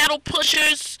 pedal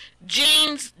pushers,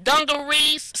 jeans,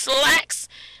 dungarees, slacks,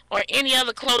 or any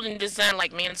other clothing design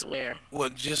like men's wear? Well,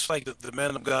 just like the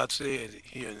man of God said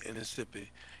here in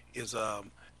Mississippi, is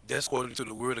that's according to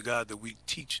the word of God that we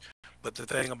teach. But the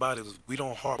thing about it is we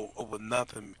don't harp over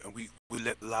nothing, and we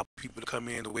allow people to come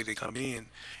in the way they come in,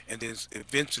 and then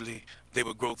eventually they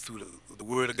will grow through the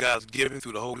word of God's given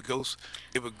through the Holy Ghost.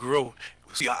 They will grow.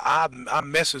 See, our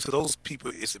message to those people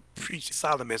is to preach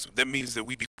solid message. That means that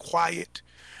we be quiet,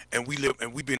 and we live,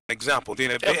 and we be an example.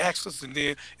 Then if they ask us, and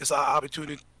then it's our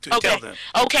opportunity to tell them.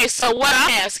 Okay, so what I'm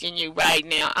asking you right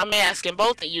now, I'm asking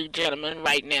both of you gentlemen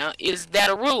right now, is that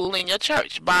a rule in your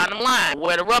church? Bottom line,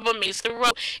 where the rubber meets the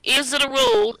road. Is it a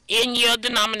rule in your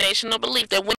denominational belief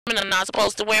that women are not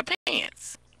supposed to wear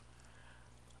pants?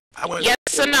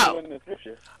 Yes or no?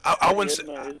 I wouldn't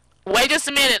say. Wait just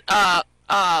a minute,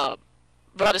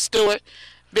 Brother Stewart.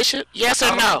 Bishop, yes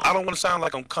or no? I don't want to sound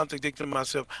like I'm contradicting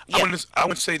myself. Yeah. I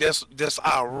wouldn't say that's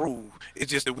our rule. It's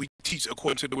just that we teach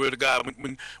according to the word of God.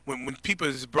 When people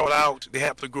is brought out, they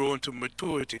have to grow into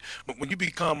maturity. But when you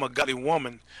become a godly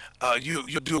woman, you'll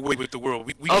do away with the world.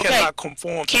 We cannot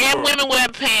conform to the world. Can women wear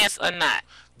pants or not?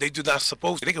 They do not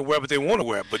supposed to. They can wear what they want to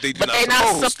wear, but they do but not they're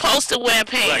supposed not supposed to wear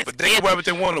pants. Right, but they can wear what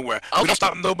they want to wear. We don't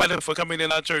stop nobody from coming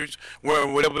in our church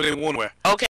wearing whatever they want to wear.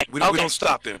 Okay. We don't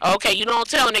stop them. Okay, you don't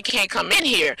tell them they can't come in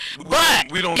here.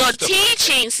 But your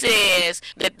teaching says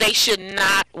that they should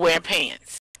not wear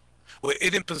pants. Well,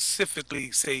 it didn't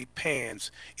specifically say pants.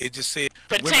 It just said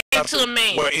pertaining to a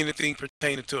man. Wear anything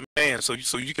pertaining to a man. So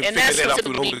you can and figure that out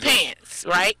through the Holy Ghost. And that's considered to be pants,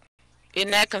 right?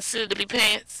 Isn't that considered to be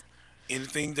pants?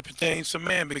 anything that pertains to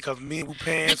man, because men wore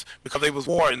pants because they was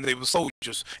war and they were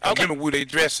soldiers. And Okay. women wore their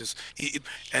dresses.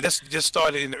 And that's just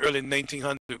started in the early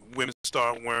 1900s. Women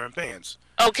started wearing pants.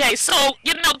 Okay, so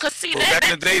cause see But back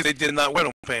in the days, they did not wear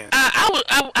no pants.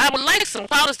 I would like some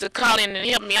callers to call in and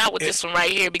help me out with this one right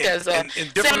here because and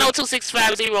different-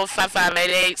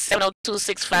 702-650-5588,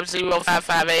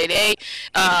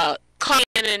 702-650-5588. Call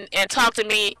in and talk to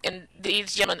me and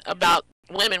these gentlemen about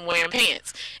women wearing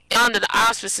pants under the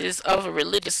auspices of a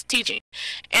religious teaching.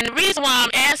 And the reason why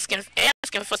I'm asking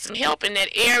for some help in that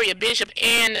area, Bishop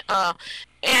and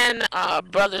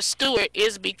Brother Stewart,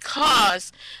 is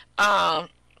because a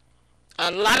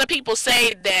lot of people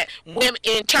say that women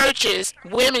in churches,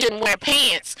 women can wear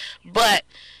pants, but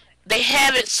they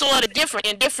have it sort of different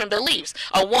in different beliefs.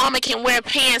 A woman can wear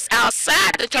pants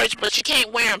outside the church, but she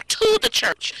can't wear them to the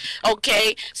church.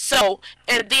 Okay? So,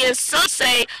 and then some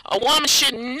say a woman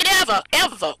should never,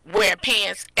 ever wear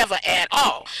pants ever at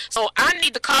all. So I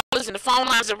need the callers, and the phone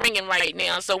lines are ringing right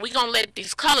now. So we're going to let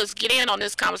these callers get in on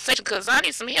this conversation because I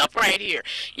need some help right here.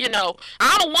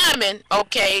 I'm a woman,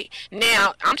 okay?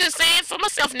 Now, I'm just saying for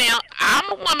myself now, I'm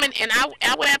a woman and I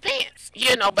wear pants,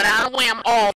 but I don't wear them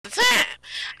all the time.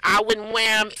 I wouldn't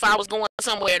wear them if I was going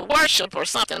somewhere to worship or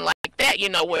something like that,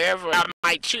 wherever I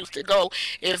might choose to go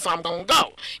if I'm going to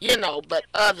go, But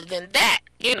other than that,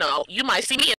 you might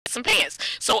see me in some pants.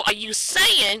 So are you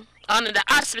saying, under the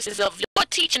auspices of your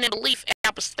teaching and belief,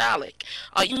 Apostolic,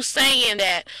 are you saying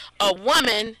that a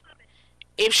woman,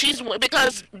 if she's,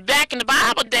 because back in the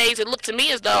Bible days, it looked to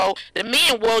me as though the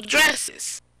men wore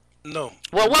dresses. No.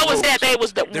 Well, what was that? They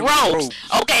was the They were robes. robes.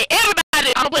 Okay,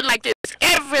 everybody, I'm gonna put it like this.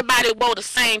 Everybody wore the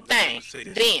same thing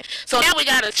then. So now we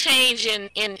got to change in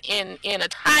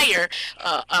attire.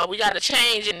 We got to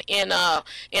change in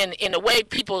the way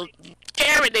people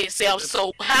carry themselves.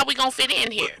 So how we gonna fit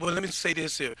in here? Well, let me say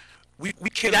this here. We We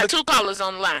can't got look, two callers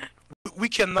on the line. we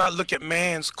cannot look at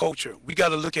man's culture. We got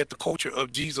to look at the culture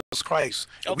of Jesus Christ.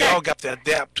 And we Okay. all got to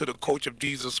adapt to the culture of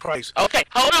Jesus Christ. Okay,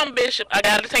 hold on, Bishop. I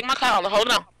got to take my caller. Hold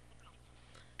on.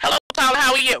 Hello, caller.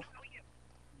 How are you?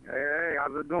 Hey,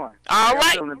 how's it going? All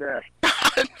right. I'm feeling the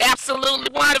best. Absolutely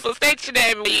wonderful. State your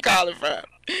name and where you calling from.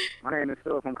 My name is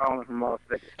Philip. I'm calling from Las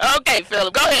Vegas. Okay,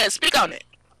 Philip. Go ahead. Speak on it.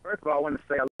 First of all, I want to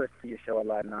say I listen to your show a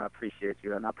lot, and I appreciate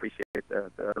you, and I appreciate the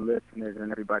listeners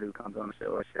and everybody who comes on the show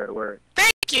or share the word.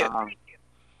 Thank you.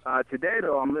 Today,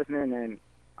 though, I'm listening, and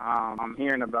I'm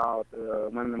hearing about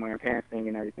women wearing pants thing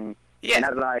and everything. Yes. And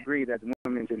as I agree that the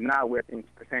women should not wear things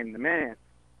pertaining to men,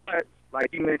 but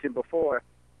like you mentioned before,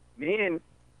 men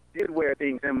did wear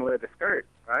things similar to skirts,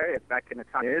 right? Back in the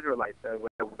time of the Israelites,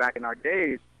 back in our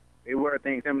days, they wore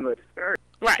things similar to skirts.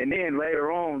 Right. And then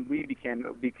later on, we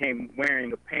became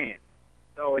wearing a pants.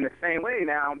 So in the same way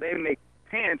now, they make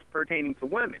pants pertaining to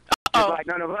women. Just like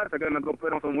none of us are going to go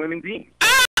put on some women's jeans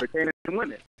pertaining to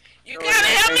women. You gotta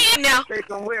help me in now. They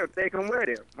can wear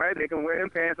them, right? They can wear them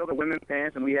pants over women's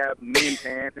pants, and we have men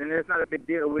pants, and it's not a big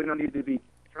deal. We don't need to be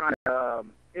trying to.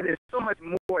 It is so much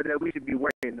more that we should be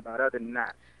worrying about other than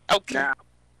that. Okay. Now,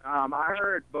 I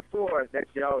heard before that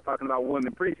y'all was talking about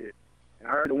women preachers. And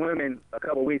I heard the women a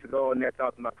couple of weeks ago, and they're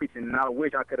talking about preaching, and I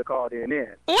wish I could have called in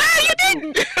then. Well, you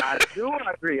didn't. I do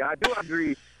agree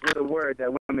with the word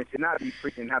that women should not be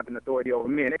preaching and having authority over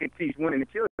men. They can teach women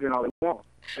and children all they want.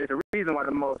 There's a reason why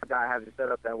the Most High has it set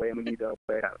up that way, and we need to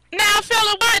play it out. Now,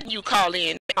 fella, why didn't you call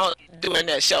in doing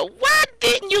that show? Why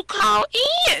didn't you call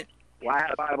in? Well, I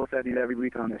have Bible studies every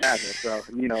week on the Sabbath, so,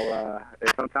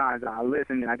 sometimes I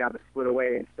listen and I got to split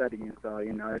away and study, and so,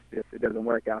 it doesn't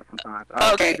work out sometimes.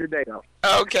 Okay. Your day, though.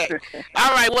 Okay.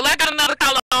 All right. Well, I got another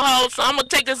caller on hold, so I'm going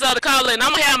to take this other caller, and I'm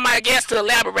going to have my guest to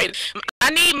elaborate. I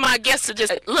need my guest to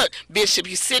just, look, Bishop,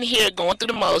 you're sitting here going through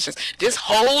the motions. Just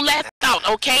hold that thought,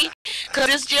 okay? Because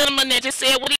this gentleman that just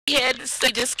said what he had to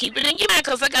say, just keep it in your mind,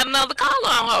 because I got another caller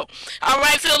on hold. All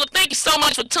right, Philip, thank you so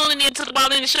much for tuning in to the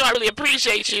WYLEANER Show. I really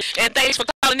appreciate you, and thanks for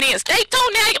calling in. Stay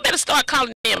tuned now. You better start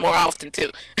calling in more often, too.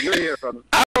 You're here, brother.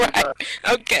 All right.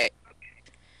 Okay.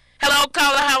 Hello,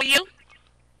 caller. How are you?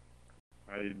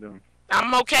 How you doing?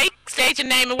 I'm okay. State your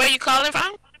name and where you calling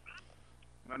from.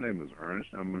 My name is Ernest.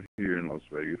 I'm here in Las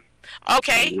Vegas.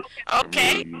 Okay.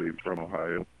 Okay. I'm originally from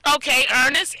Ohio. Okay,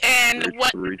 Ernest. And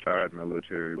what? Retired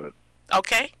military, but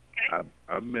Okay.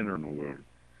 I've been in the world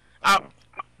Oh.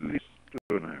 at least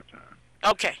 2.5 times.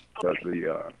 Okay. But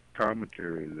the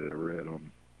commentary that I read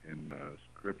in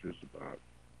scriptures about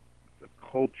the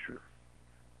culture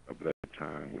of that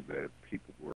time, that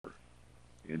people were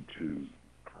into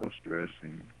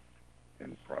cross-dressing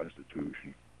and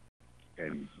prostitution,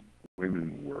 and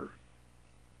women were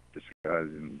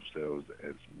disguising themselves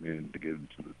as men to get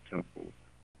into the temple.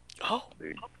 Oh.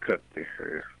 They cut their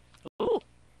hair.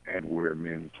 had to wear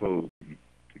men's clothes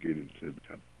to get into the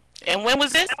temple. And when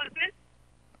was this?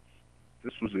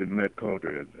 This was in that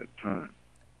culture at that time,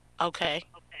 Okay.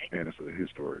 and it's a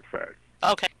historic fact.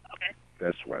 Okay.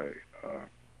 That's why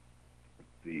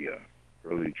the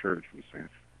early church was saying,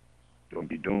 don't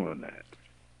be doing that,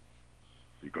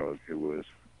 because it was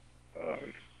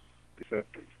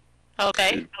deceptive.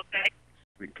 Okay.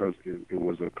 Because it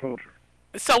was a culture.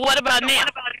 So what about now?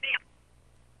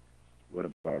 What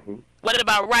about who? What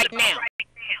about right now?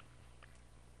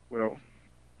 Well,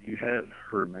 you had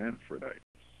hermaphrodites.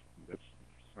 That's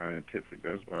scientific.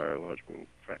 That's biological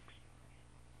facts.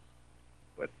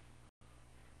 But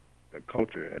the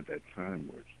culture at that time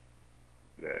was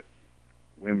that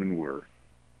women were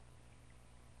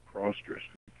cross-dressing.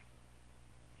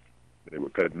 They were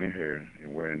cutting their hair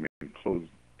and wearing men's clothes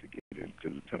to get into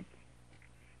the temple.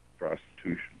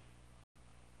 Prostitution.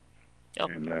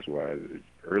 Okay. And that's why the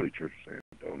early church was saying,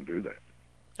 don't do that.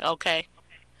 Okay.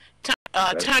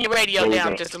 Turn your radio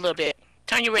down just a little bit.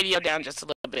 Turn your radio down just a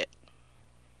little bit.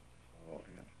 Oh,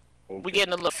 yeah. Okay. We're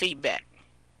getting a little feedback.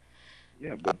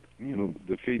 Yeah, but,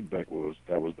 the feedback was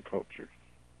that was the culture.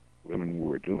 Women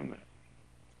were doing that.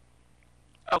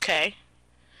 Okay.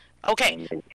 Okay.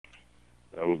 And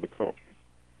that was the culture.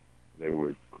 They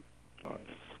were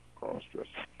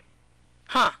cross-dressing.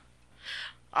 Huh.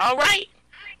 All right.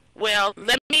 Well,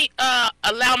 let me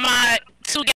allow my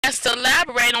two guests to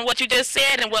elaborate on what you just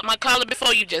said and what my caller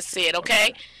before you just said,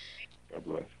 okay? God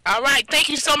bless. All right. Thank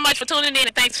you so much for tuning in,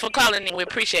 and thanks for calling in. We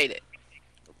appreciate it.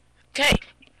 Okay.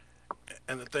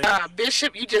 And the thing,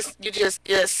 Bishop,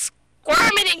 you're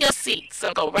squirming in your seat,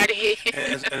 so go right ahead.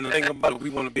 and the thing about it, we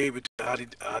want to be able to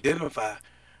identify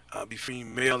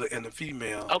between male and the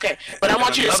female. Okay, but I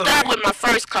want you to start thing. with my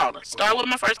first caller. Start with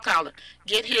my first caller.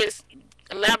 Get his,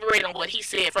 elaborate on what he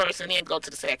said first, and then go to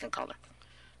the second caller.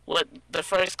 What the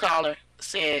first caller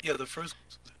said. Yeah,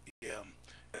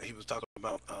 he was talking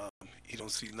about he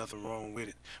don't see nothing wrong with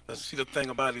it. But see, the thing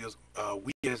about it is,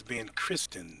 we as being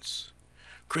Christians,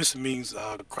 Christian means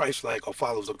Christ-like or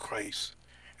followers of Christ.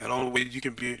 And the only way you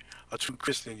can be a true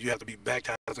Christian, you have to be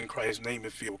baptized in Christ's name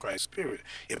and filled with Christ's Spirit.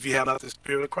 If you have not the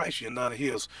Spirit of Christ, you're none of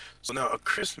His. So now a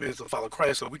Christian is to follow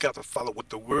Christ, so we got to follow what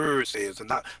the Word says, and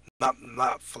not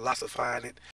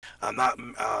philosophizing it, not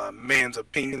man's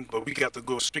opinion, but we got to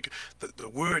go strict. The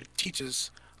Word teaches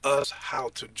us how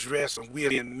to dress, and we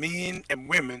are men and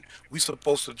women, we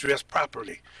supposed to dress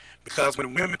properly. Because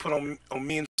when women put on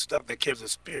men's stuff, that carries the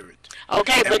spirit.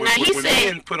 Okay, but now he when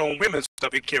said. men put on women's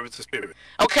stuff, it carries the spirit.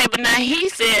 Okay, but now he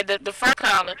said that the first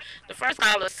caller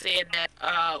said that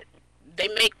they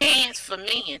make pants for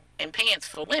men and pants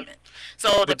for women.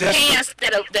 So the pants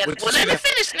let me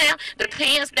finish now. The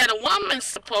pants that a woman's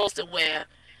supposed to wear.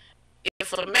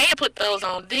 If a man put those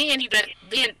on, then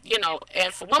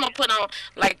if a woman put on,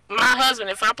 like my husband,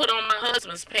 if I put on my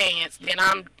husband's pants, then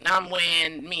I'm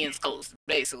wearing men's clothes.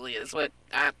 Basically, is what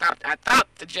I thought. I thought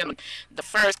the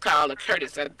first caller,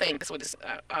 Curtis, I think that's what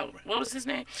what was his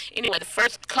name? Anyway, the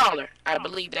first caller, I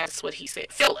believe that's what he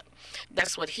said. Philip,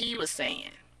 that's what he was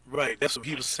saying. Right, that's what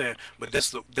he was saying. But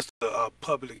that's the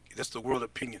public, that's the world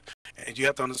opinion, and you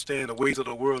have to understand the ways of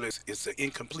the world is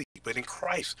incomplete. But in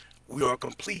Christ, we are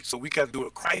complete. So we got to do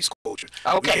a Christ culture.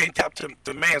 Okay. We can't tap to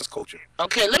the man's culture.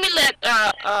 Okay, let me let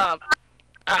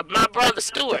my brother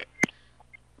Stuart.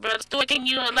 Brother Stuart, can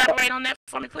you elaborate on that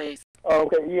for me, please?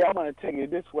 Okay, yeah, I'm going to take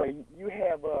it this way. You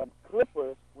have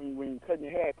clippers, when you're cutting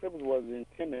your hair, clippers was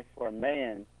intended for a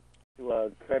man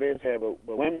to cut his hair, but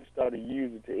women started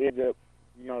using it to edge up,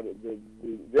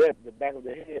 the back of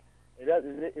the head.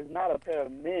 It's not a pair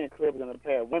of men clippers and a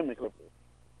pair of women clippers.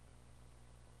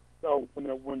 So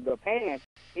when the pants,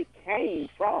 it came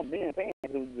from men pants.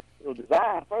 It was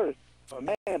designed first for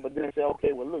man, but then they said,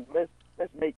 okay, well look,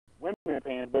 let's make women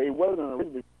pants, but it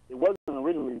wasn't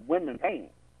originally women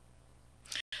pants.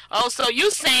 Oh, so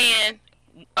you saying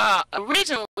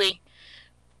originally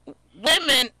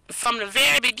women from the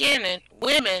very beginning,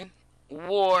 women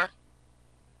wore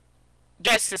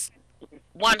dresses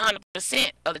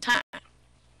 100% of the time.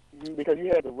 Because you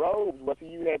had the robes, but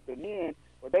you had the men.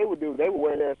 What they would do, they would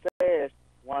wear their sash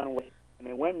one way, and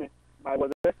then women might wear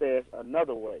their sash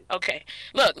another way. Okay.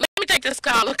 Look, let me take this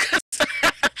caller.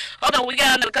 Hold on, we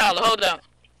got another caller. Hold on.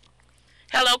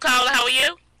 Hello, caller. How are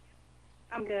you?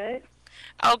 I'm good.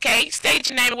 Okay. State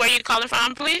your name and where you're calling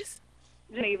from, please.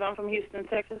 Geneva, I'm from Houston,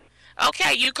 Texas.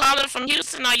 Okay, you calling from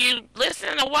Houston? Are you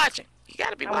listening or watching? You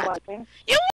got to be watching.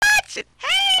 You watching?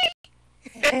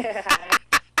 Hey!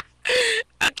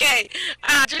 Okay,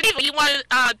 Geneva, you want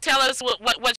to tell us what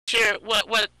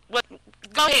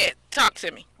go ahead, talk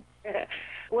to me.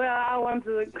 Well, I wanted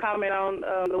to comment on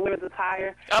the women's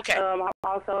attire. Okay. I'm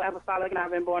also Apostolic, and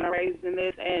I've been born and raised in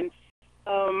this. And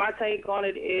my take on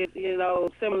it is,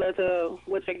 similar to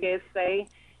what your guests say.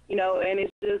 And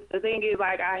it's just, the thing is,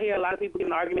 like, I hear a lot of people get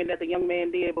an argument that the young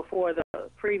man did before the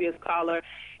previous caller,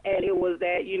 and it was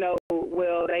that,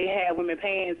 well, they had women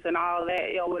pants and all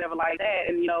that, or whatever like that,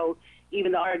 and,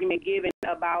 even the argument given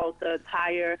about the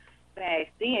attire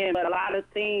back then. But a lot of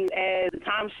things, as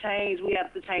times change, we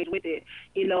have to change with it,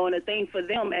 and the thing for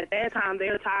them at that time,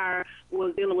 their attire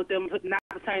was dealing with them not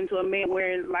pertaining to a man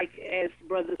wearing, like as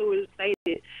Brother Stewart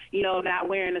stated, not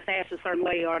wearing a sash a certain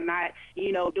way, or not,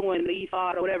 doing the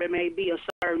ephod or whatever it may be a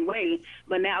certain way.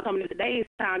 But now coming to today's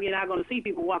time, you're not going to see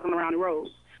people walking around the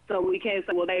roads. So we can't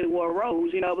say, well, they wore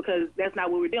robes, because that's not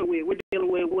what we're dealing with. We're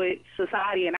dealing with what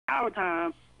society in our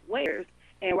time wears.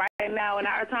 And right now in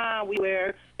our time, we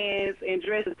wear pants and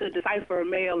dresses to decipher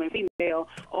male and female,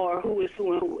 or who is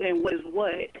who and what is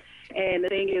what. And the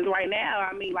thing is, right now,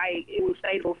 I mean, like it was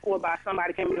stated before by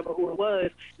somebody, can't remember who it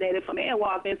was, that if a man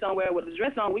walked in somewhere with a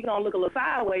dress on, we gonna look a little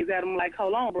sideways at him like,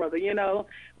 hold on, brother,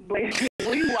 But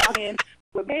when you walk in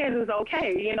with pants, it's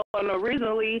okay, And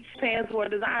originally, pants were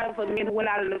designed for men who went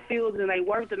out in the fields and they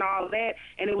worked and all that,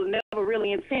 and it was never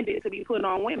really intended to be put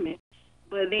on women.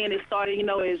 But then it started,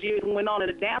 as years went on, it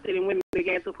adapted, and women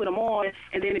began to put them on,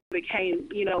 and then it became,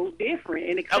 different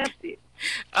and accepted.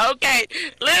 Okay,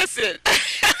 listen.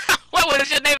 What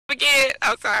was your name again?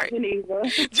 I'm sorry.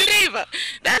 Geneva.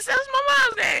 That's my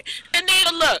mom's name.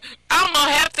 Geneva, look, I'm going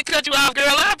to have to cut you off, girl.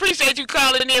 I appreciate you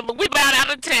calling in, but we're about out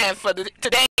of time for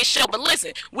today's show. But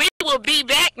listen, we will be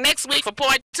back next week for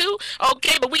part 2.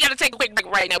 Okay, but we got to take a quick break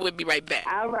right now. We'll be right back.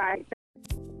 All right.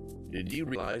 Did you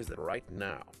realize that right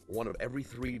now, one of every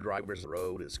 3 drivers on the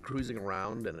road is cruising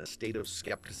around in a state of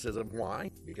skepticism?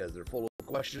 Why? Because they're full of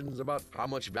questions about how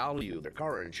much value their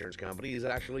car insurance company is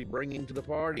actually bringing to the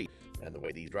party. And the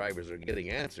way these drivers are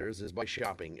getting answers is by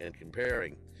shopping and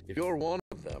comparing. If you're one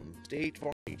of them, State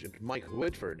Farm agent Mike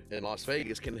Whitford in Las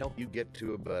Vegas can help you get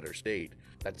to a better state.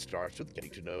 That starts with getting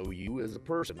to know you as a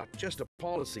person, not just a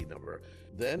policy number.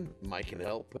 Then Mike can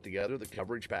help put together the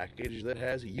coverage package that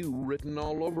has you written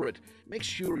all over it. Make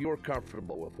sure you're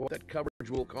comfortable with what that coverage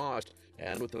will cost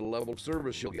and with the level of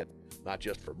service you'll get, not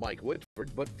just from Mike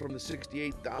Whitford, but from the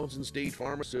 68,000 State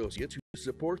Farm associates who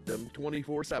support them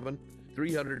 24/7,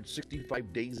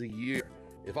 365 days a year.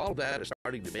 If all that is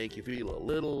starting to make you feel a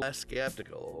little less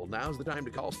skeptical, now's the time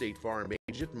to call State Farm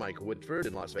agent Mike Whitford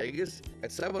in Las Vegas at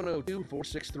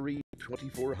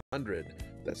 702-463-2400.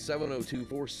 That's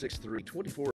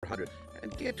 702-463-2400,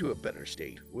 and get to a better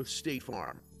state with State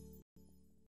Farm.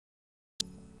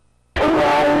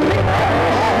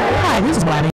 Hi, this is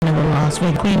WYLEANER with Las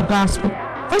Vegas Queen of Gospel.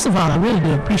 First of all, I really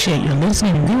do appreciate your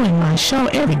listening and viewing my show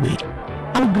every week.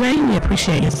 I would greatly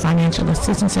appreciate your financial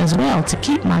assistance as well to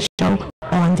keep my show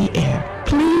on the air.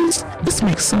 Please, just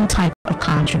make some type of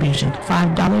contribution.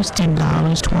 $5,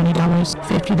 $10, $20,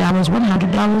 $50,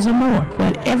 $100 or more.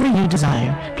 Whatever you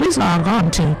desire. Please log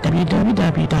on to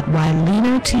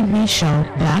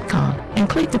www.WYLEANERTVShow.com and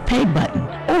click the pay button.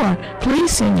 Or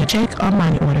please send your check or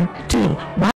money order to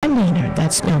WYLEANER,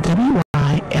 that's spelled WYLEANER,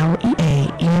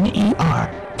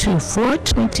 to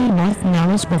 420 North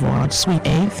Nellis Boulevard, Suite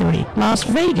A3, Las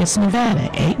Vegas, Nevada,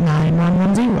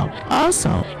 89110.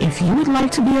 Also, if you would like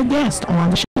to be a guest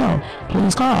on the show,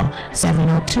 please call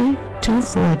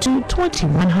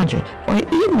 702-242-2100 or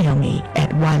email me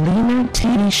at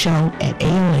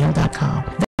WYLEANERTVShow@AOL.com.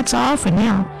 That's all for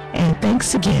now, and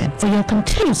thanks again for your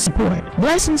continued support.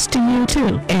 Blessings to you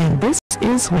too, and this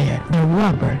is where the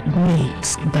rubber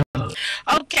meets the road.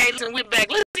 Okay, listen, we're back.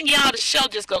 Listen, y'all, the show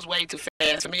just goes way too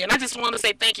fast for me, and I just want to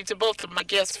say thank you to both of my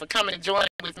guests for coming and joining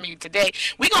with me today.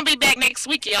 We're going to be back next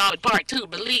week, y'all, with part 2.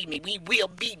 Believe me, we will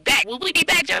be back. Will we be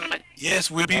back, gentlemen?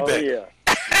 Yes, we'll be back. Yeah.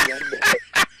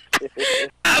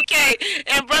 Okay,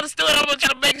 and Brother Stewart, I'm going to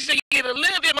try to make sure you get a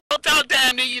little bit more talk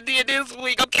time than you did this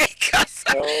week, okay?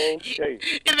 Okay.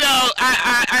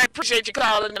 I appreciate you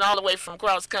calling in all the way from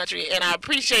cross country, and I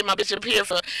appreciate my bishop here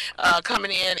for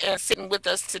coming in and sitting with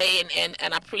us today, and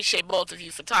I appreciate both of you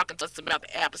for talking to us about the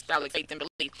apostolic faith and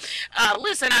belief.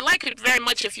 Listen, I'd like it very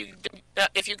much if you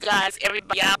guys,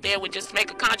 everybody out there, would just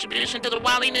make a contribution to the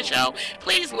WYLEANER Show.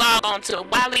 Please log on to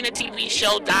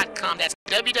WYLEANERTVShow.com. That's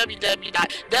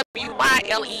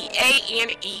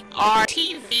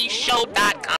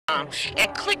www.WYLEANERTVShow.com,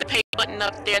 and click the pay button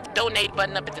up there, the donate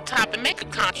button up at the top, and make a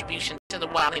contribution to the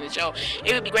WYLEANER Show.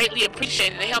 It would be greatly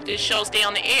appreciated to help this show stay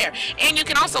on the air. And you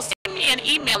can also send me an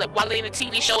email at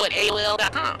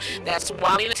WYLEANERTVShow@AOL.com. That's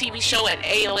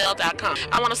WYLEANERTVShow@AOL.com.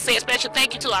 I want to say a special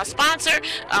thank you to our sponsor,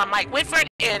 Mike Whitford,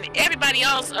 and everybody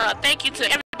else. Thank you to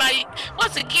everybody everybody.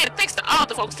 Once again, thanks to all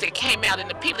the folks that came out and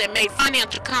the people that made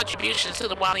financial contributions to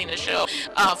the WYLEANER show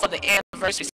for the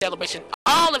anniversary celebration.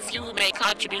 All of you who made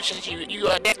contributions, you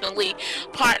are definitely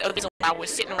part of the reason why we're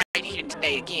sitting right here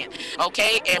today again,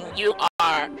 okay? And you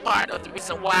are part of the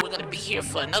reason why we're going to be here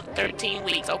for another 13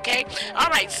 weeks, okay? All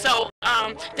right, so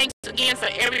thanks again for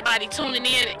everybody tuning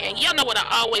in. And you know what I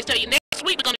always tell you, next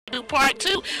week we're going to do part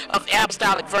 2 of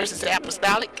Apostolic versus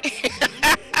Apostolic.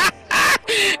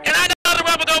 And I know the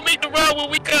rubber don't meet the road when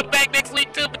we come back next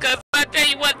week too, because I tell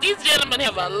you what, these gentlemen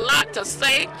have a lot to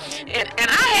say, and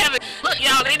I haven't. Look,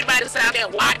 y'all, anybody that's out there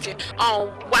watching on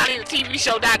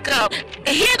WYLEANERTVShow.com,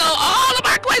 here go all of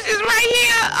my questions right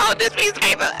here on this piece of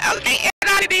paper. Okay, and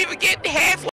I didn't even get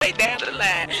halfway down the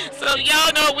line. So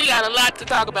y'all know we got a lot to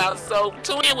talk about. So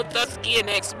tune in with us again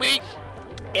next week.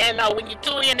 And when you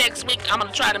tune in next week, I'm going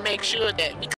to try to make sure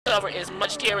that we cover as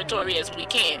much territory as we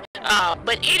can.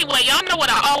 But anyway, y'all know what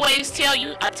I always tell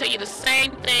you. I tell you the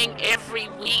same thing every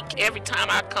week. Every time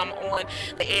I come on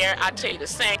the air, I tell you the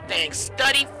same thing.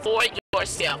 Study for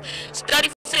yourself. Study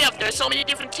for yourself. There are so many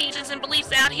different teachings and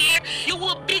beliefs out here. You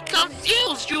will be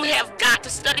confused. You have got to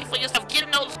study for yourself. Get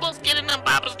in those books, get in them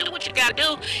Bibles, do what you got to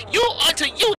do. You are to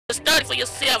you to study for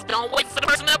yourself. Don't wait for the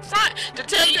person up front to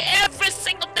tell you every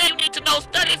single thing you need to know.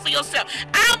 Study for yourself.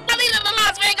 I'm WYLEANER, the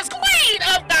Las Vegas Queen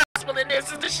of Gospel, and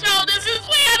this is the show. This is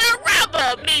where the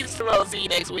rubber meets the road. See you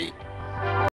next week.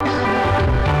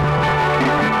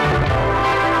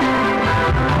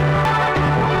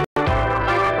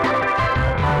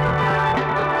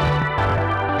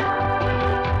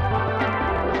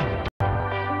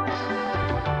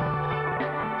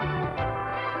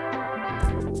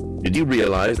 Did you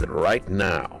realize that right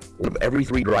now, one of every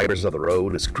 3 drivers of the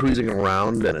road is cruising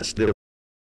around in a state of